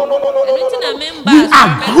anything. No. We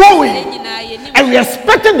are growing. And we are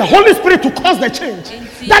expecting the Holy Spirit to cause the change.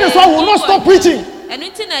 That is why we will not stop preaching. And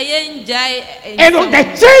the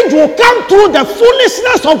change will come through the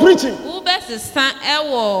foolishness of preaching.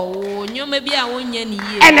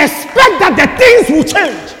 And expect that the things will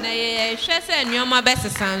change.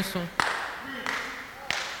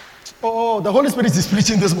 Oh, the Holy Spirit is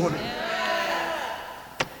preaching this morning.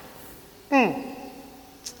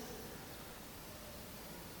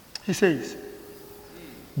 He says,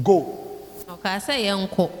 go.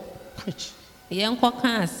 Preach.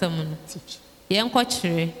 Teach.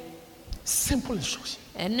 Simple instruction.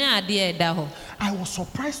 I was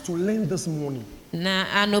surprised to learn this morning that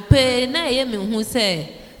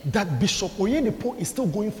Bishop Oyedepo is still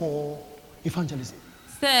going for evangelism.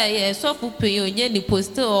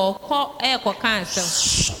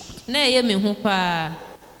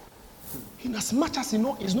 In as much as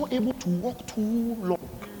he's not able to walk too long.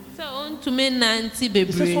 He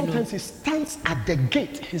says sometimes he stands at the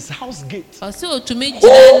gate, his house gate. Whoever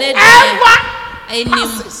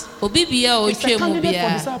passes is a candidate for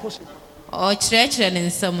discipleship.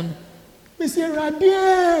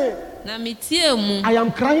 I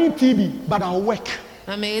am crying TB, but I'll work.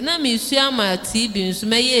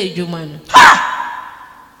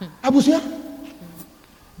 Abusia,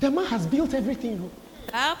 the man has built everything.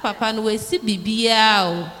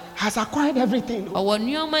 Has acquired everything. I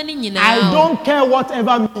don't care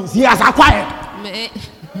whatever means. He has acquired.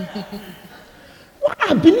 What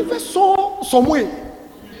I believe saw some way.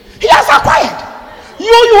 He has acquired.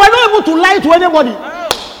 You are not able to lie to anybody.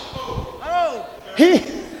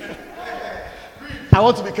 I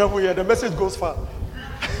want to be careful here. The message goes far.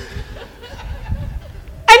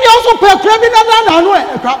 And he also pay criminal.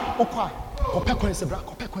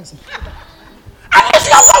 Unless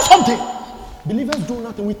you have done something. Believers do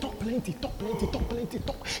nothing. We talk plenty.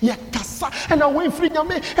 Yeah, kasa. And I went free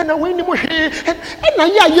nyame. And I went ni mo he. And I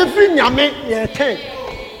ye free nyame. Yeah, 10.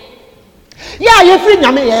 Yeah, ye free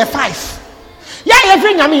nyame. Yeah, 5. Yeah, ye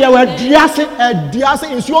free nyame. Yeah,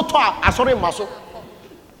 diase is your talk. Sorry, maso.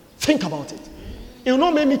 Think about it. It will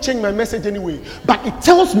not make me change my message anyway. But it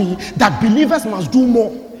tells me that believers must do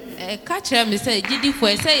more.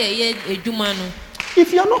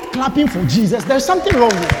 If you are not clapping for Jesus, there's something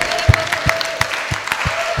wrong with it.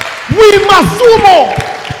 We must do more.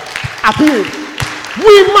 Appeal.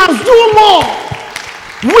 We must do more.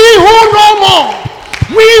 We who know more.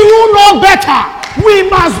 We who know better. We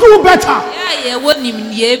must do better.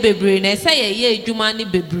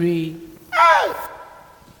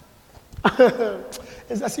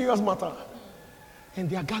 It's a serious matter. And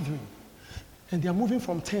they are gathering. And they are moving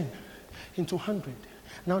from 10 into 100.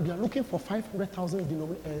 Now they are looking for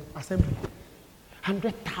 500,000 assembly.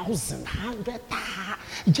 100,000.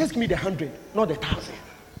 Just give me the 100, not the 1,000.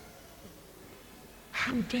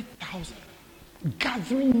 100,000.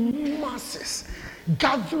 Gathering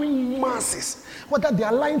masses. Whether they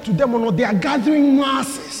are lying to them or not, they are gathering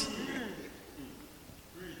masses.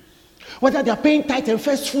 Whether they are paying tithe and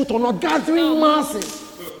first fruit or not, gathering masses.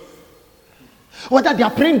 Whether they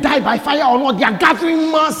are praying die by fire or not, they are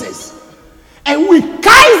gathering masses. And with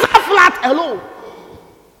Kaiser Flat alone.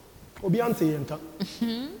 I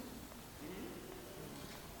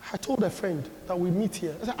told a friend that we meet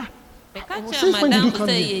here. I said, since when did you come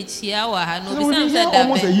here? I said, we've been here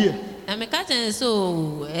almost a year. I've not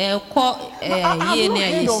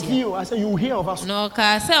heard of you. I said, you will hear of us.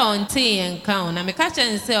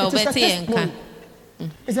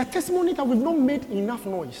 It's a testimony that we've not made enough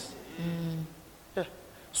noise. Yeah.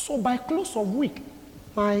 So by close of week,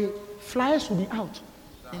 my flyers will be out.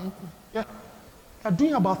 Yeah. They're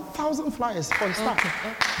doing about 1,000 flyers for the start.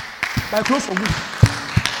 By close of week.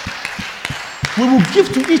 We will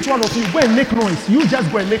give to each one of you. Go and make noise. You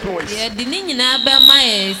just go and make noise.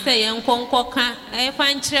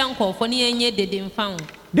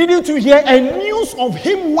 Didn't you hear a news of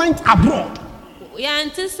him went abroad?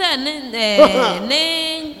 It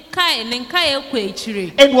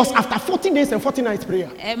was after 14 days and 40 nights prayer.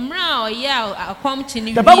 The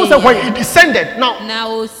Bible said when he descended. Now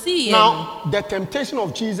the temptation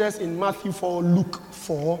of Jesus in Matthew 4, Luke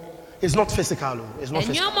 4 is not physical. It's not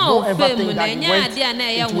physical. Don't ever think that he went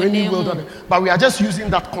into any wilderness. But we are just using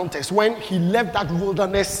that context. When he left that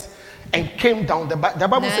wilderness and came down, the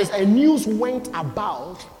Bible says a news went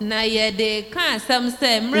about.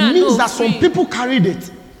 It means that some people carried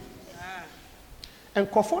it. And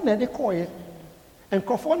Kofo ne de koye. And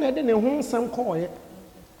Kofo ne de ne hun sam koye.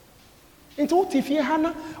 Into what if you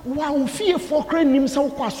hana wa ufie for kre nim sa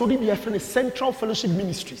kwa so de be Central Fellowship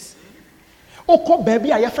Ministries. Oko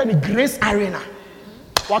baby, I find the Grace Arena.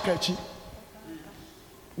 Wakachi.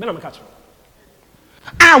 Mena me catch.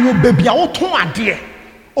 I will baby, I will turn a dear.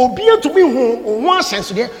 Obedient to me who one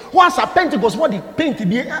sense there. Once a Pentecost, what the paint to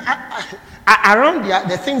be around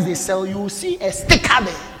the things they sell, you will see a sticker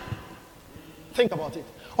there. Think about it.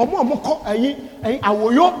 Omo I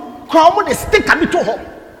yo crowd the sticker be to home.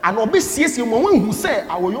 And obi CS you one who say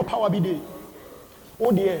I will your power be there.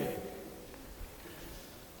 Oh dear.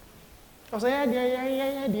 I say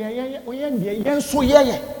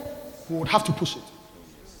yeah. We would have to push it.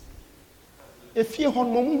 If you hold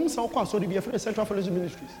mom so so the be Central Fellowship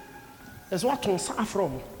Ministries. There's what on sa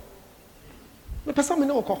from. Me person me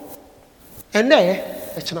no ko. And there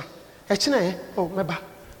echina oh meba.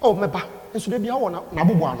 Enso de bia wo na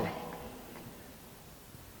bobo ano.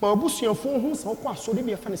 Ma obusuafo hu so kwa so de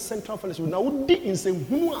bia fa ne Central Fellowship na wo di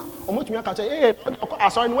nsehunu a omotumi aka che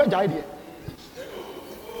asori no wagya ide.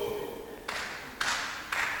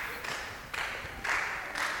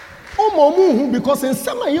 Because in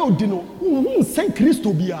some way you know, Saint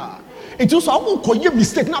Christo bia. It was all koye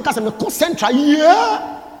mistake. Now because me Central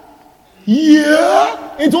yeah.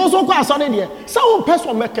 It also quite sorry there. Some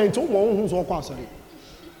person make it to one who's all quite sorry.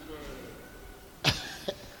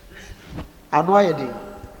 Adwaye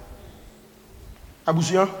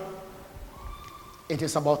Abusia. It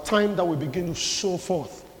is about time that we begin to show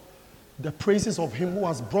forth the praises of Him who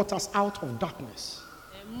has brought us out of darkness.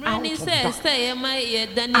 Out of darkness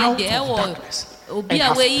and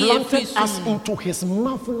has planted us into His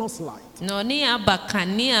marvelous light.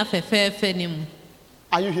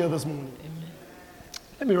 Are you here this morning? Amen.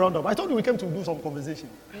 Let me round up. I thought we came to do some conversation.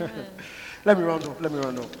 Let me round up.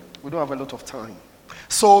 We don't have a lot of time.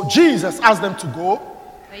 So Jesus asked them to go,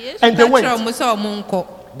 and they went.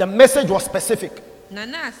 The message was specific. He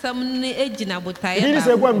didn't say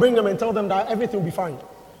go and bring them and tell them that everything will be fine.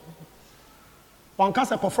 One can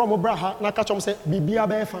say perform obraha na catch say bibia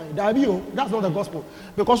be fine. That's not the gospel.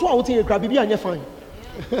 Because what you think bibia anye fine.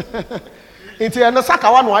 It's na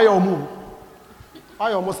sakawa no ayo mu.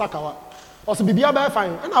 Ayo mu sakawa. O say bibia be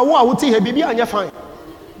fine. And I wo think bibia anye fine.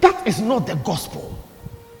 That is not the gospel.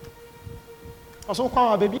 Also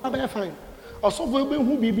kwa bibia be fine. Also vo be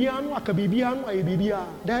hu bibia no aka bibia no aye bibia.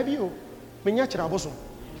 Da bi o. Menya kira boso.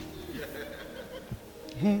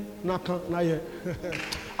 Naka na ye.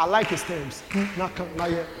 I like his terms. Naka na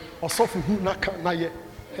ye. Osofu naka na ye.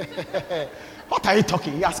 What are you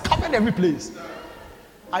talking? He has covered every place.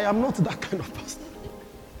 I am not that kind of person.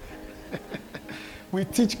 We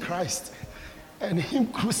teach Christ and Him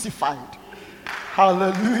crucified.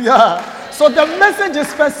 Hallelujah. So the message is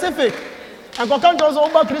specific. And God can't just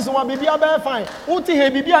over Christ one baby fine. Uti he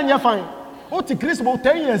baby anya fine. Uti Christ about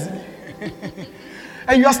 10 years.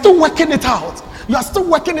 And you are still working it out. You are still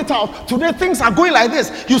working it out. Today things are going like this.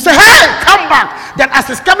 You say, hey, come back. Then as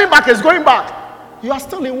it's coming back, it's going back. You are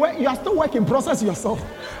still in work. You are still work in process yourself.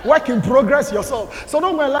 Work in progress yourself. So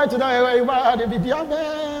don't go lie to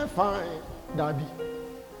that. Fine, Daddy.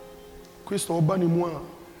 Christo obani moi,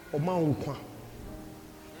 oma unkwa.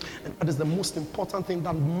 And that is the most important thing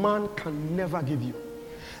that man can never give you.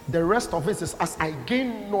 The rest of it is as I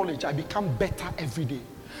gain knowledge, I become better every day.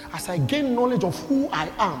 As I gain knowledge of who I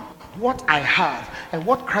am, what I have, and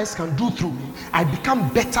what Christ can do through me, I become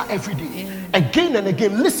better every day. Again and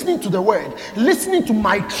again, listening to the word, listening to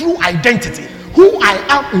my true identity, who I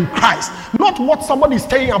am in Christ. Not what somebody is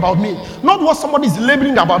saying about me, not what somebody is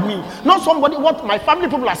labeling about me, not what my family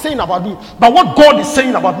people are saying about me, but what God is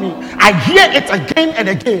saying about me. I hear it again and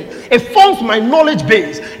again. It forms my knowledge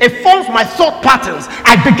base. It forms my thought patterns.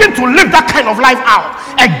 I begin to live that kind of life out.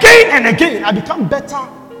 Again and again, I become better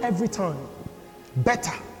every time.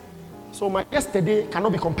 Better. So my yesterday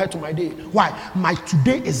cannot be compared to my day. Why? My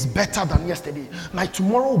today is better than yesterday. My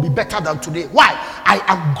tomorrow will be better than today. Why? I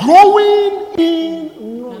am growing in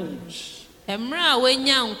knowledge. Emra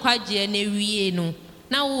wenya nkwaje na wie no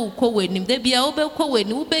na wo kɔ w'anim da bia wo bɛkɔ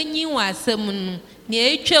w'anim wo bɛnyi w'asɛm no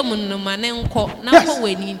ne etwam no ma ne nkɔ na kɔ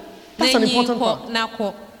w'anim na nyi kɔ na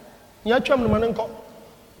kɔ ne etwam no ma ne nkɔ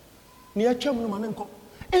ne etwam no ma ne nkɔ.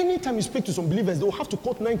 Anytime you speak to some believers, they will have to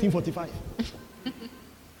quote 1945.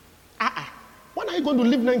 When are you going to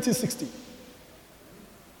live 1960?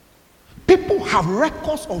 People have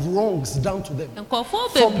records of wrongs down to them.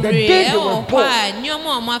 From the day they were born. Leave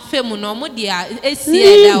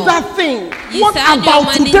that thing. What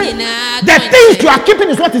about today? The things you are keeping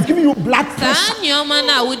is what is giving you blood pressure. Let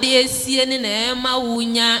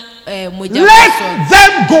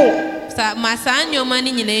them go.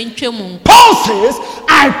 Paul says,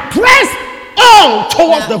 I press on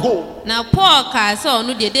towards the goal.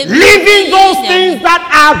 Leaving those things that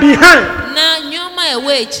are behind.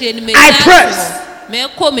 I press.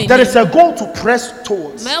 There is a goal to press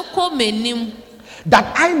towards, that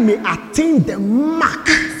I may attain the mark.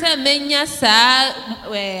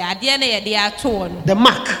 The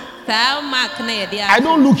mark. I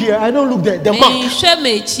don't look here, I don't look there. The mark.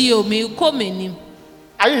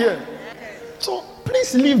 Are you here? So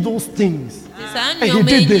please leave those things. And he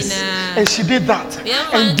did this, and she did that,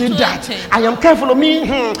 and did that. I am careful of me.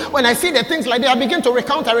 When I see the things like that, I begin to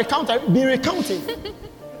recount, be recounting.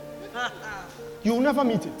 You will never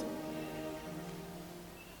meet it.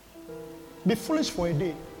 Be foolish for a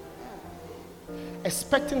day,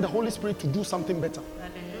 expecting the Holy Spirit to do something better.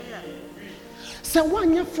 So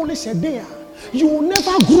when you're foolish a day, you will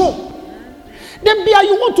never grow. Then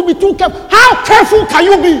you want to be too careful. How careful can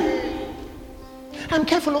you be? I'm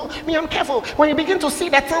careful. I'm careful. When you begin to see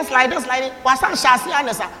the things like this,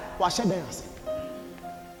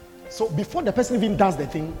 so before the person even does the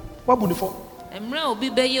thing, what would you for? Now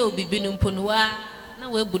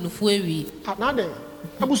then,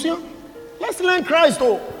 let's learn Christ,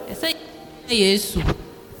 though.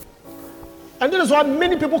 And this is why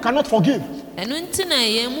many people cannot forgive. And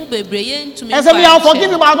say, I'll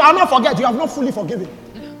forgive you, but I'll not forget. You have not fully forgiven.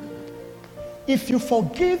 If you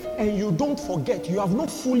forgive and you don't forget, you have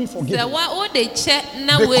not fully forgiven.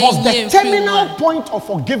 Because the terminal point of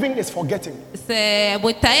forgiving is forgetting. Don't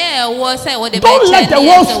let the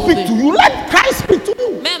world speak to you. Let Christ speak to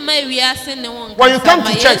you. When you come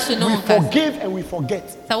to church, we forgive and we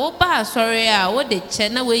forget. Say,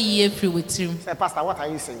 Pastor, what are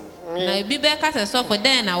you saying? Me,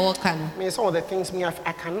 some of the things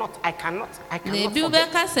I cannot forget.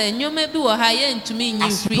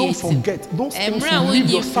 As you don't forget, those things will leave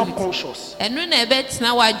your subconscious and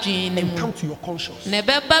come to your conscious. It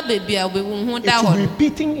will be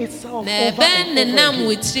repeating itself over and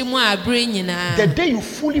over again. The day you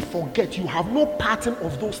fully forget, you have no pattern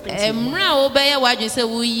of those things. You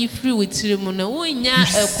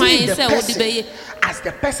see the person as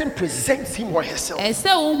the person presents him or herself. Yes,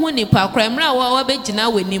 I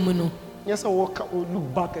will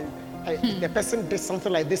look back and the person did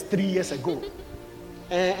something like this 3 years ago.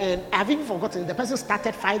 And I've even forgotten, the person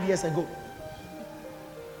started 5 years ago.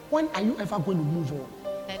 When are you ever going to move on?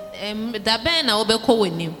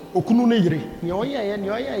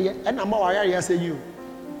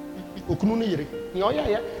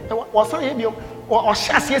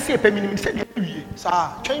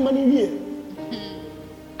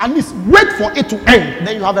 At least wait for it to end,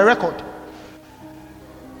 then you have a record.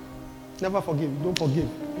 Never forgive, don't forgive.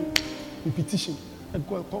 Repetition.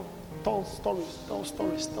 Tell stories.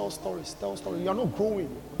 You are not growing.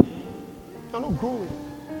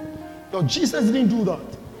 No, Jesus didn't do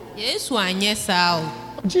that.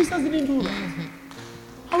 Jesus didn't do that.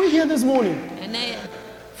 Are we here this morning?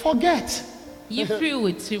 Forget. Your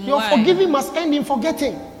forgiving must end in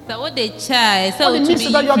forgetting. What it means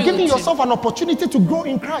is that you are giving yourself an opportunity to grow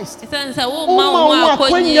in Christ. And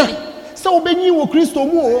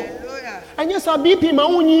yes, I BP my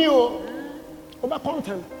own year. About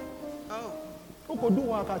content.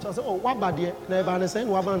 Oh, what bad year? Never understand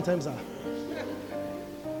what one times are.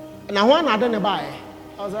 Now, one I don't buy.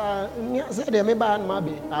 I said, they may buy my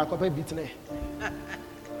baby. I could be beaten.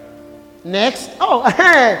 Next,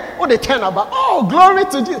 they turn about. Oh, glory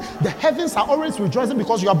to Jesus. The heavens are always rejoicing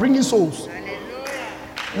because you are bringing souls.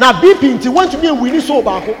 Now, BP, you want to be a winning soul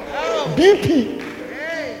back. BP.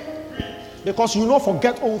 Because you not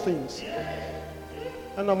forget all things.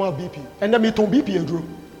 And I'm a BP. And then me to BP and grow.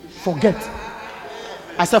 Forget.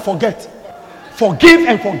 I said forget. Forgive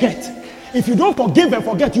and forget. If you don't forgive and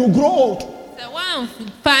forget, you grow old. The one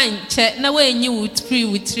fine check now when you would free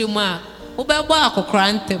with you, ma. Oh,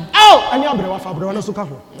 and you're brave, Fabro, and so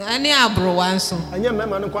come. And you're bro, once. And your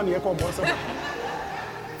man, and you come once.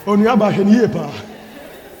 On your back in here,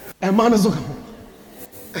 and man is okay.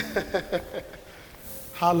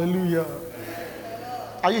 Hallelujah.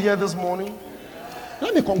 Are you here this morning?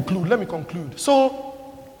 Let me conclude. So,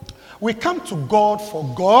 we come to God for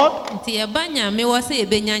God.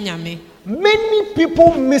 Many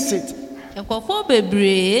people miss it. They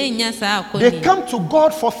come to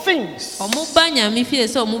God for things. And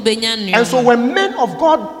so when men of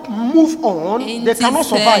God move on, they cannot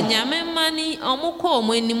survive.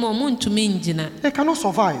 They cannot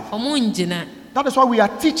survive. That is why we are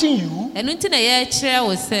teaching you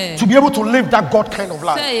to be able to live that God kind of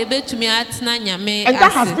life. And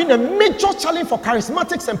that has been a major challenge for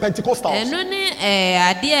charismatics and Pentecostals.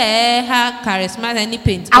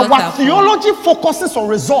 Our theology focuses on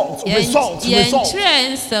results.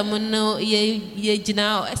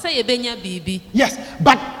 Yes,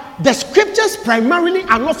 but the scriptures primarily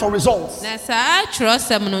are not for results. The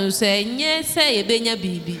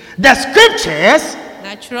scriptures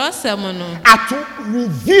are to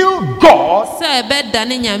reveal God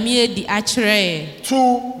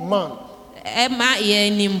to man.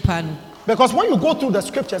 Because when you go through the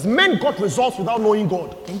scriptures, men got results without knowing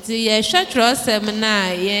God. Esau,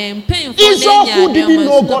 who didn't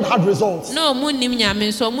know God, had results.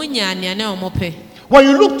 When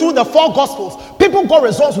you look through the 4 gospels, people got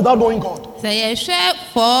results without knowing God. Matthew,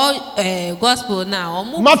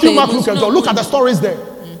 Mark, Luke, and John. Look at the stories there.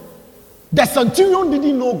 The centurion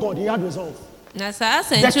didn't know God, he had results.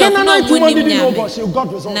 The Canaanite woman didn't know God, she got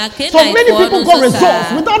results. So many people got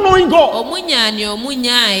results without knowing God.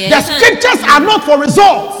 The scriptures are not for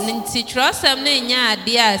results.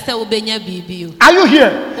 Are you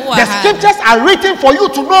here? The scriptures are written for you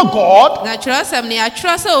to know God and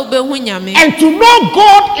to know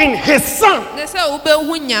God in His Son.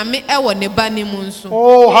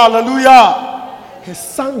 Oh, hallelujah. His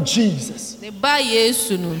Son Jesus.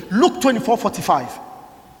 Luke 24:45.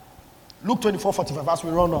 Luke 24:45 as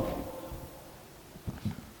we run up.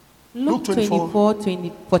 Luke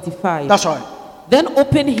 24:45. That's right. Then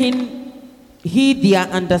open he their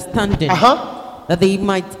understanding, that they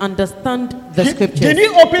might understand the scriptures. Did he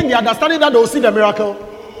open the understanding that they will see the miracle?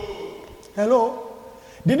 Hello?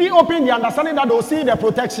 Did he open the understanding that they will see the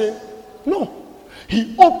protection? No.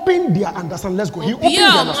 He opened their understanding. Let's go. He opened their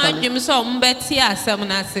understanding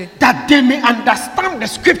that they may understand the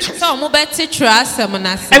scriptures. And we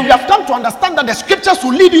have come to understand that the scriptures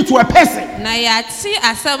will lead you to a person. And that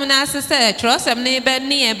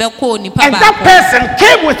person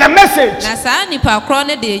came with a message.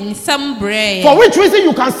 For which reason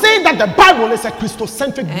you can say that the Bible is a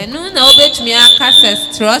Christocentric book.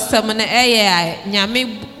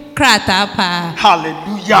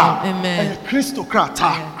 Hallelujah. Amen.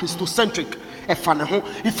 Christocentric.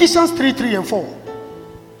 Ephesians 3:3 and 4.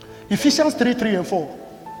 Ephesians 3:3 and 4.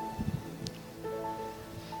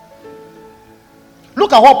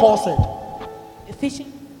 Look at what Paul said.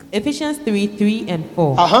 Ephesians 3:3 and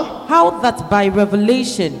 4. How that by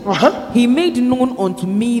revelation he made known unto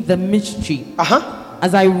me the mystery,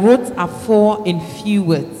 as I wrote afore in few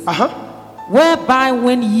words, whereby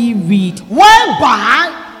when ye read,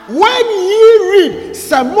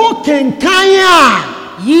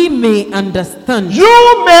 ye may understand.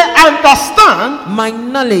 You may understand my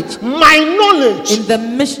knowledge in the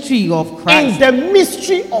mystery of Christ. In the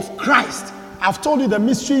mystery of Christ. I've told you the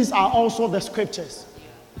mysteries are also the scriptures.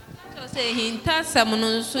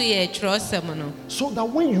 So that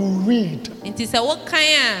when you read,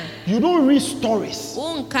 you don't read stories.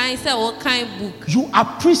 You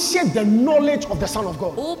appreciate the knowledge of the Son of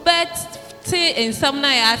God.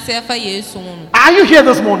 Are you here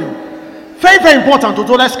this morning? Very, very important.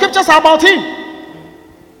 So the scriptures are about Him.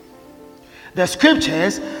 The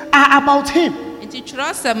scriptures are about Him. And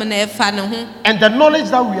the knowledge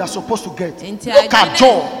that we are supposed to get. Look at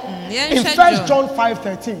John. In 1 John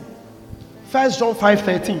 5:13. 1 John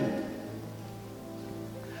 5:13.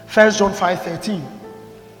 1 John 5:13.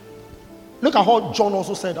 Look at what John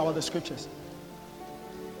also said about the scriptures.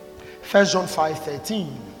 1 John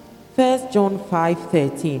 5:13. 1 John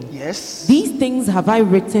 5:13. Yes. These things have I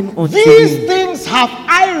written unto you. These things have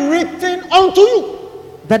I written unto you.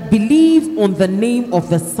 That believe on the name of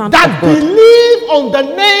the Son of God. That believe on the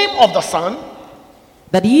name of the Son.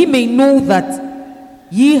 That ye may know that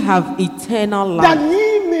ye have eternal life. That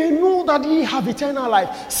ye may know that ye have eternal life.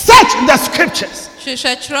 Search the scriptures.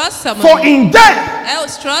 For in them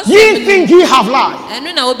ye think ye have life.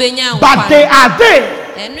 But they are they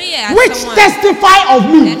which testify of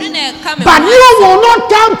me, but you will not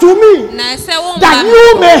come to me, that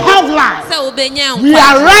you may have life. We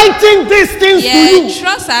are writing these things to you,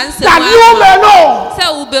 that you may know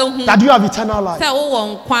that you have eternal life.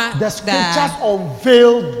 The scriptures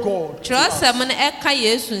unveiled God.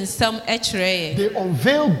 They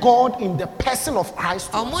unveil God in the person of Christ.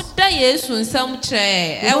 You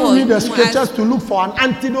don't need the scriptures to look for an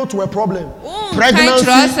antidote to a problem. Pregnancy,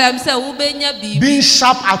 being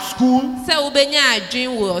sharp at school,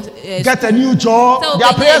 get a new job. There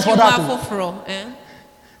are prayers for that.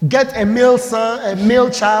 Get a male son, a male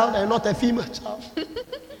child, and not a female child.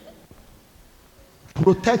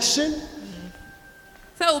 Protection,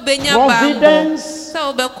 providence.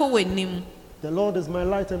 The Lord is my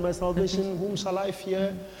light and my salvation. Whom shall I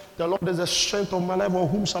fear? The Lord is the strength of my life. Of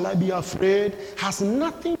whom shall I be afraid? Has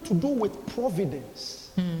nothing to do with providence.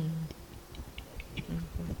 It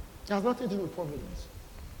has nothing to do with providence.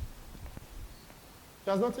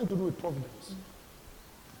 It has nothing to do with providence.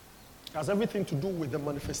 It has everything to do with the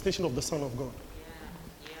manifestation of the Son of God.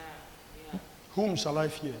 Whom shall I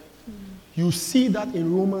fear? You see that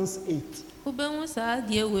in Romans 8,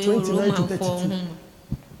 29 to 32.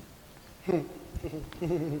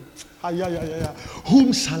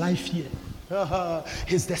 Whom shall I fear?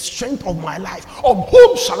 He's the strength of my life. Of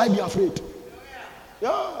whom shall I be afraid?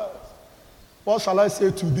 Yeah. What shall I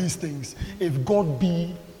say to these things? If God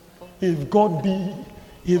be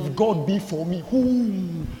for me,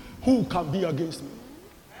 who can be against me?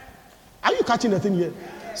 Are you catching the thing here?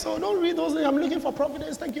 So don't read those things. I'm looking for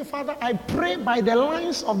providence. Thank you, Father. I pray by the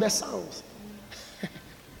lines of the Psalms.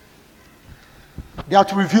 They are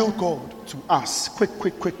to reveal God to us. Quick.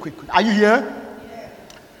 Are you here?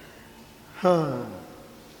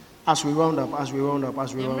 As we round up.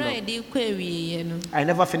 I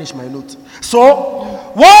never finish my note.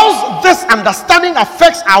 So, once this understanding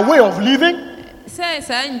affects our way of living,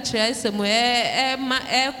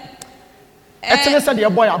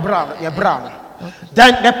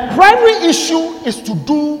 then the primary issue is do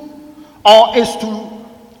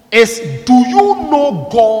you know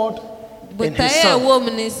God in His Son?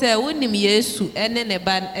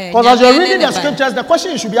 Because as you're reading the scriptures, the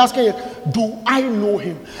question you should be asking is, do I know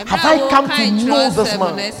Him? Have I come to know this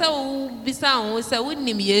man?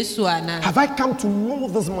 Have I come to know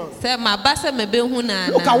this man?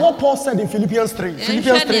 Look at what Paul said in Philippians 3.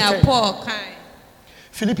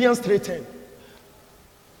 Philippians 3:10.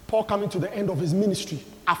 Paul coming to the end of his ministry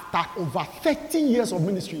after over 30 years of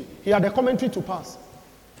ministry. He had a commentary to pass.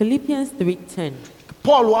 Philippians 3:10.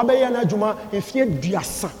 Paul look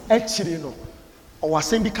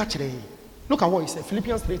at what he said.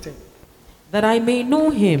 Philippians 3:10. That I may know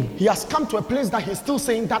Him. He has come to a place that he's still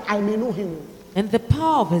saying that I may know Him. And the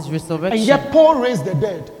power of His resurrection. And yet Paul raised the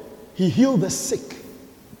dead. He healed the sick.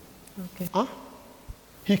 Okay. Huh?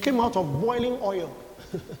 He came out of boiling oil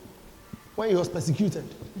when he was persecuted.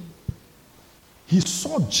 He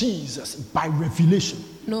saw Jesus by revelation.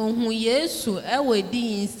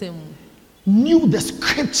 Knew the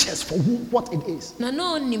scriptures for what it is.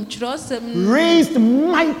 Raised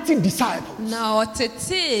mighty disciples.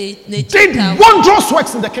 Did wondrous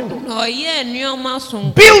works in the kingdom.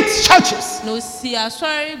 Built churches.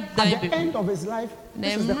 At the end of his life,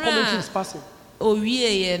 this is the commentary he's passing.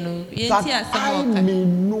 That I may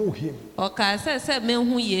know Him.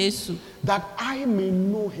 That I may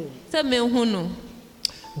know Him.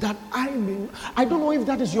 That I may. I don't know if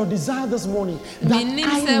that is your desire this morning. That I may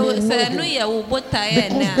know Him. Because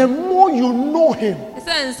the more you know Him,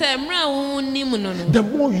 the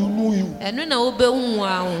more you know you.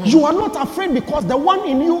 You are not afraid because the one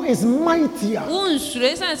in you is mightier.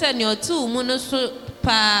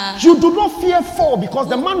 You do not fear fall because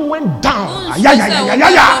the man went down. And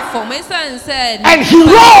he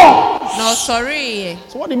rose.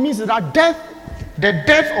 So what it means is that the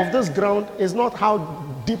depth of this ground is not how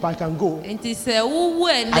deep I can go. Here.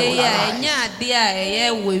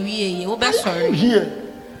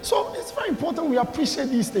 So it's very important we appreciate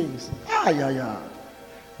these things.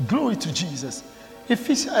 Glory to Jesus.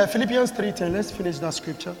 Philippians 3:10. Let's finish that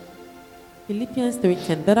scripture. Philippians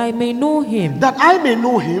 3:10. That I may know Him. That I may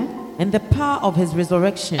know Him. And the power of His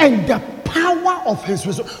resurrection. And the power of His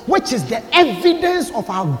resurrection, which is the evidence of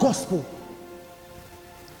our gospel.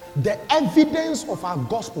 The evidence of our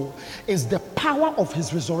gospel is the power of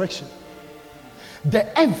His resurrection. The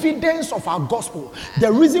evidence of our gospel,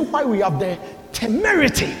 the reason why we have the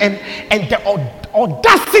temerity and the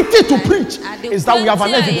audacity to preach is that we have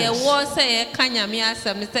an evidence.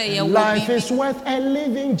 Life is worth a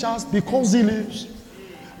living just because He lives.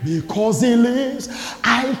 Because He lives,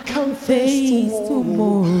 I can face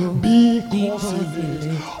tomorrow. Because He lives,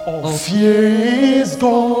 all fear is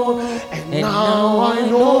gone. And now I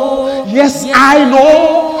know, yes, I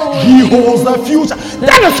know He holds the future.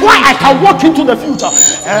 That is why I can walk into the future.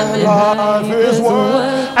 And life is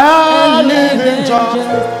worth a living just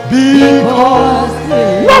because,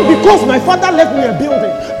 not because my father left me a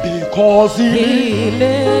building, because He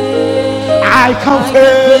lives, I can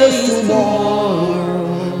face tomorrow.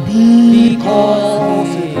 Because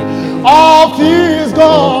all fear is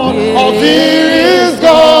gone, all fear is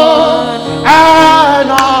gone, and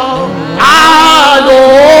now I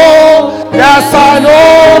know, yes I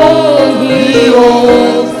know, He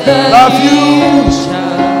holds the future,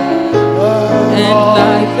 and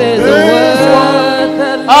life is worth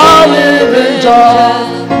a living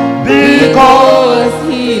just because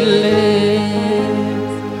He lives.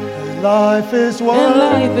 Life is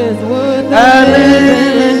worth a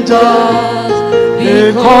living just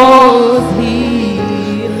because He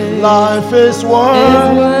lives. Life is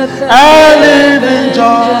worth a living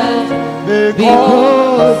just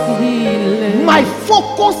because He lives. My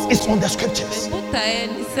focus is on the scriptures.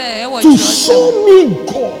 to show me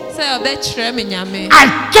God. I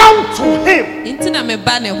come to him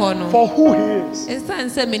for who he is,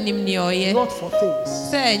 not for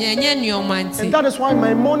things. And that is why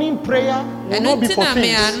my morning prayer will not be for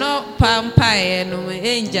things.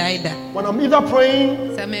 When I'm either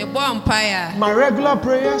praying my regular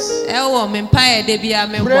prayers,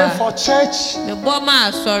 pray for church,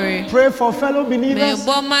 pray for fellow believers,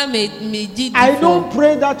 I don't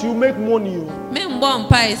pray that you make money.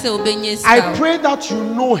 I pray that you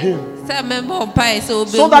know him,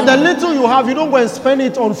 so that the little you have, you don't go and spend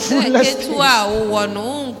it on fruitless things.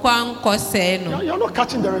 You're not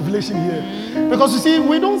catching the revelation here. Because you see,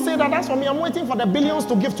 we don't say that that's for me, I'm waiting for the billions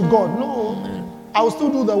to give to God. No, I will still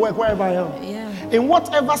do the work wherever I am. In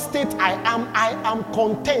whatever state I am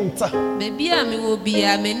content. I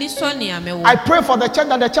pray for the church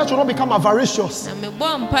that the church will not become avaricious.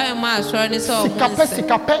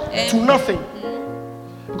 Sikape to nothing.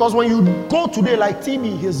 Because when you go today like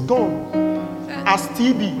TB, he's gone as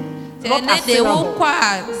TB. Not as synagogue.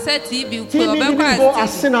 TB didn't go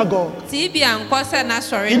as synagogue. He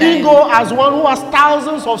didn't go as one who has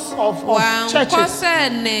thousands of churches.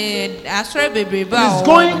 He's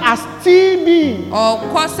going as TB.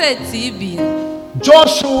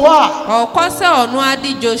 Joshua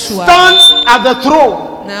stands at the throne.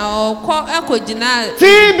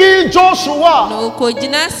 TB Joshua, not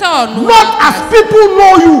as people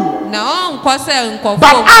know you,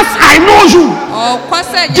 but as I know you.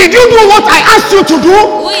 Did you do what I asked you to do?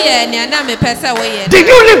 Did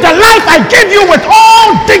you live the life I gave you with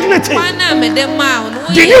all dignity?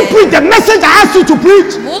 Did you preach the message I asked you to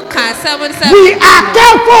preach? We are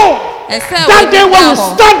careful that day when we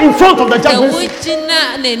stand in front of the judgment seat.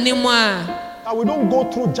 We don't go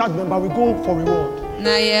through judgment, but we go for reward. If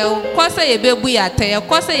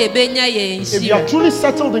you are truly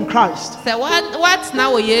settled in Christ,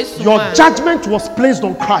 your judgment was placed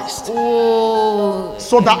on Christ,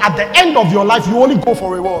 so that at the end of your life you only go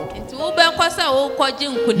for reward.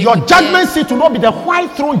 Your judgment seat will not be the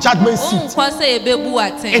white throne judgment seat.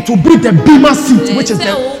 It will be the bema seat, which is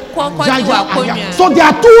the so there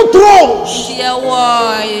are two thrones: the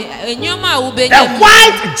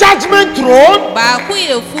white judgment throne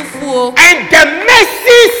and the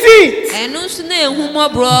mercy seat.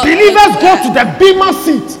 Believers go to the bema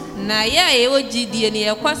seat.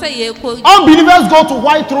 Unbelievers go to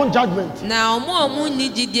white throne judgment,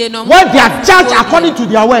 where they are judged according to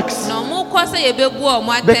their works,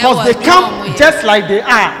 because they come just like they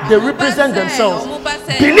are. They represent themselves.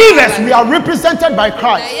 Believers, we are represented by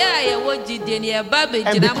Christ,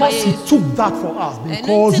 and because he took that for us,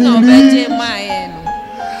 because he lives,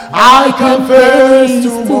 I can face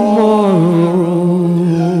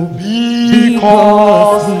tomorrow,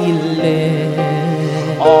 because he lives.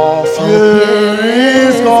 All fear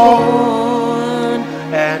is gone,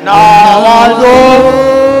 and now I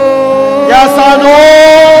know, yes I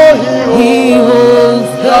know he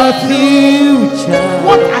holds the future.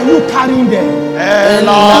 What are you carrying there? And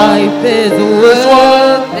life is worth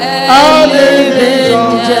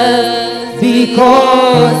living just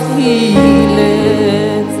because he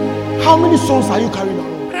lives. How many souls are you carrying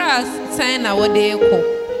along?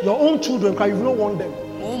 Your own children cry, you don't want them.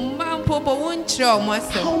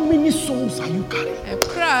 How many souls are you carrying?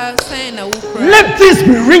 Let this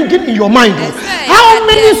be ringing in your mind. How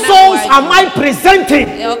many souls am I presenting?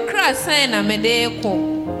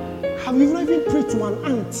 Have you ever prayed to an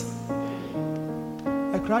ant?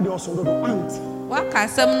 I cried also to the ant.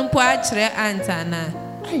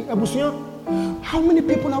 Hey, Abusuya, how many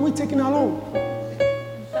people are we taking along?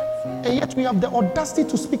 And yet we have the audacity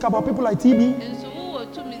to speak about people like TB.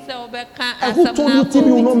 And who told you TB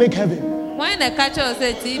will not make heaven?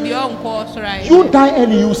 You die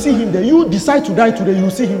early, you see him there. You decide to die today, you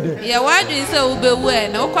see him there.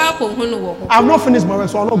 I've not finished my work,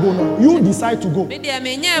 so I'll not go now. You decide to go.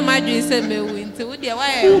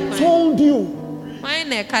 Who told you?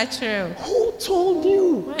 Who told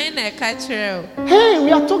you? Hey,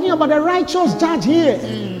 we are talking about a righteous judge here.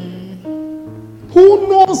 Who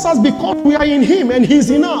knows us because we are in him and he's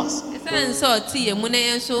in us.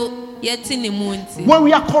 When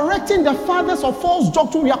we are correcting the fathers of false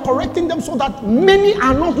doctrine, we are correcting them so that many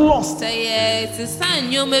are not lost. Many of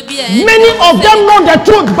them know the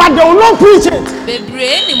truth, but they will not preach it.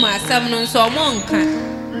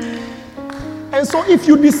 And so if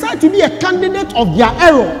you decide to be a candidate of their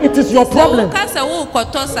error, it is your problem.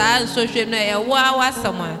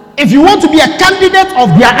 If you want to be a candidate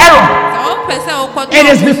of their error, it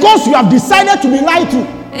is because you have decided to be lied to.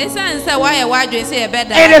 It is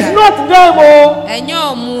not them.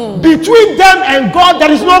 Between them and God, there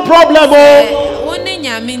is no problem.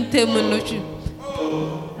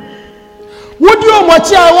 Would you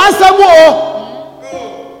watch once more?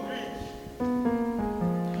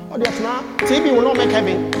 Oh, that's not. TV will not make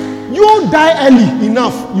heaven. You die early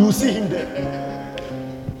enough, you will see him there.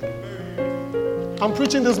 I'm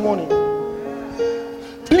preaching this morning.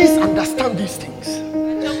 Please understand these things.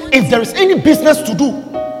 If there is any business to do,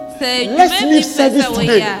 let's leave service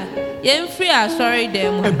today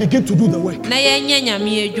and begin to do the work.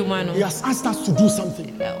 He has asked us to do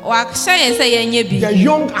something. The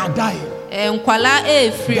young are dying.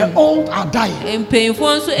 The old are dying.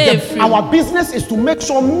 Our business is to make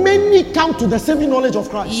sure many come to the saving knowledge of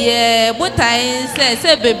Christ.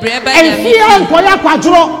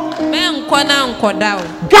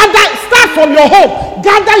 Gather, start from your home.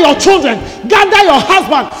 Gather your children. Gather your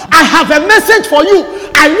husband. I have a message for you.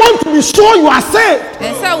 I want to be sure you are saved.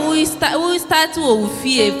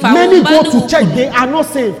 Many go to church, they are not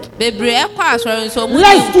saved. Let's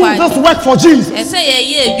do this work for Jesus.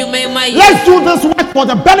 Let's do this work for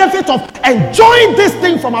the benefit of enjoying this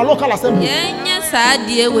thing from our local assembly.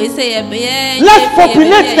 Let's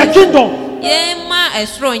populate the kingdom.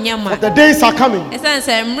 But the days are coming.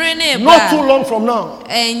 Not too long from now.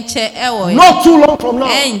 Not too long from now.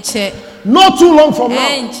 Not too long from now.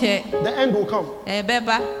 The end will come.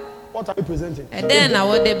 What are you presenting?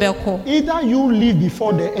 Either you live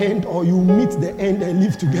before the end or you meet the end and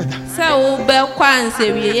live together. So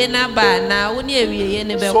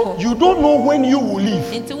you don't know when you will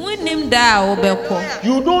leave.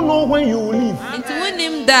 You don't know when you will leave.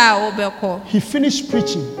 He finished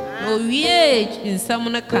preaching.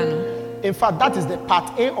 In fact, that is the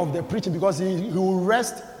part A of the preaching, because he will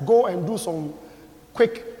rest, go and do some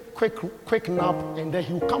quick nap, and then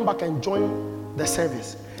he will come back and join the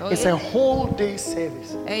service. It's a whole day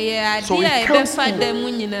service. So he comes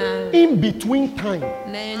in between time.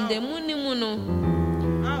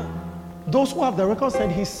 Those who have the record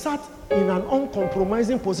said he sat in an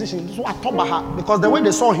uncompromising position. So at Tobaha, because the way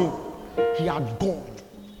they saw him, he had gone.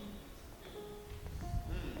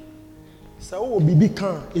 So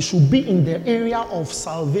it should be in the area of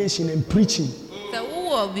salvation and preaching.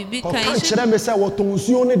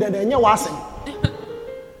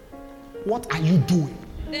 What are you doing?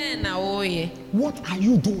 What are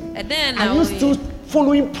you doing? Are you still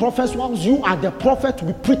following prophets whilst you are the prophet to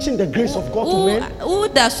be preaching the grace of God to men?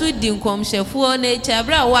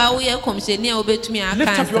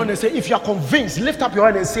 Lift up your hand and say, if you are convinced, lift up your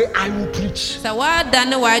hand and say, I will preach. I will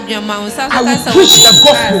preach the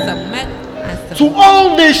gospel to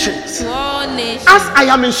all nations. As I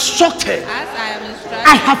am instructed,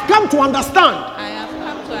 I have come to understand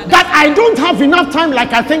that I don't have enough time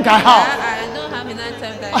like I think I have.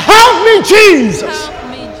 Help me, Jesus.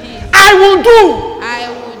 I will do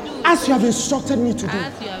as you have instructed me to do.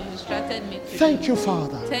 Thank you,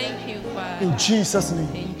 Father. In Jesus'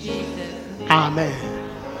 name. Amen.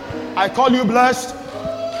 I call you blessed.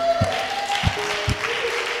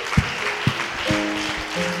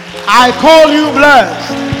 I call you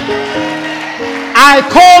blessed. I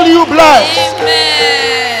call you blessed.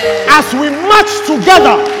 Amen. As we march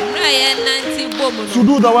together to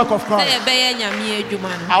do the work of Christ.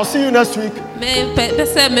 I'll see you next week.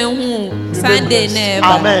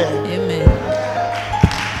 Amen.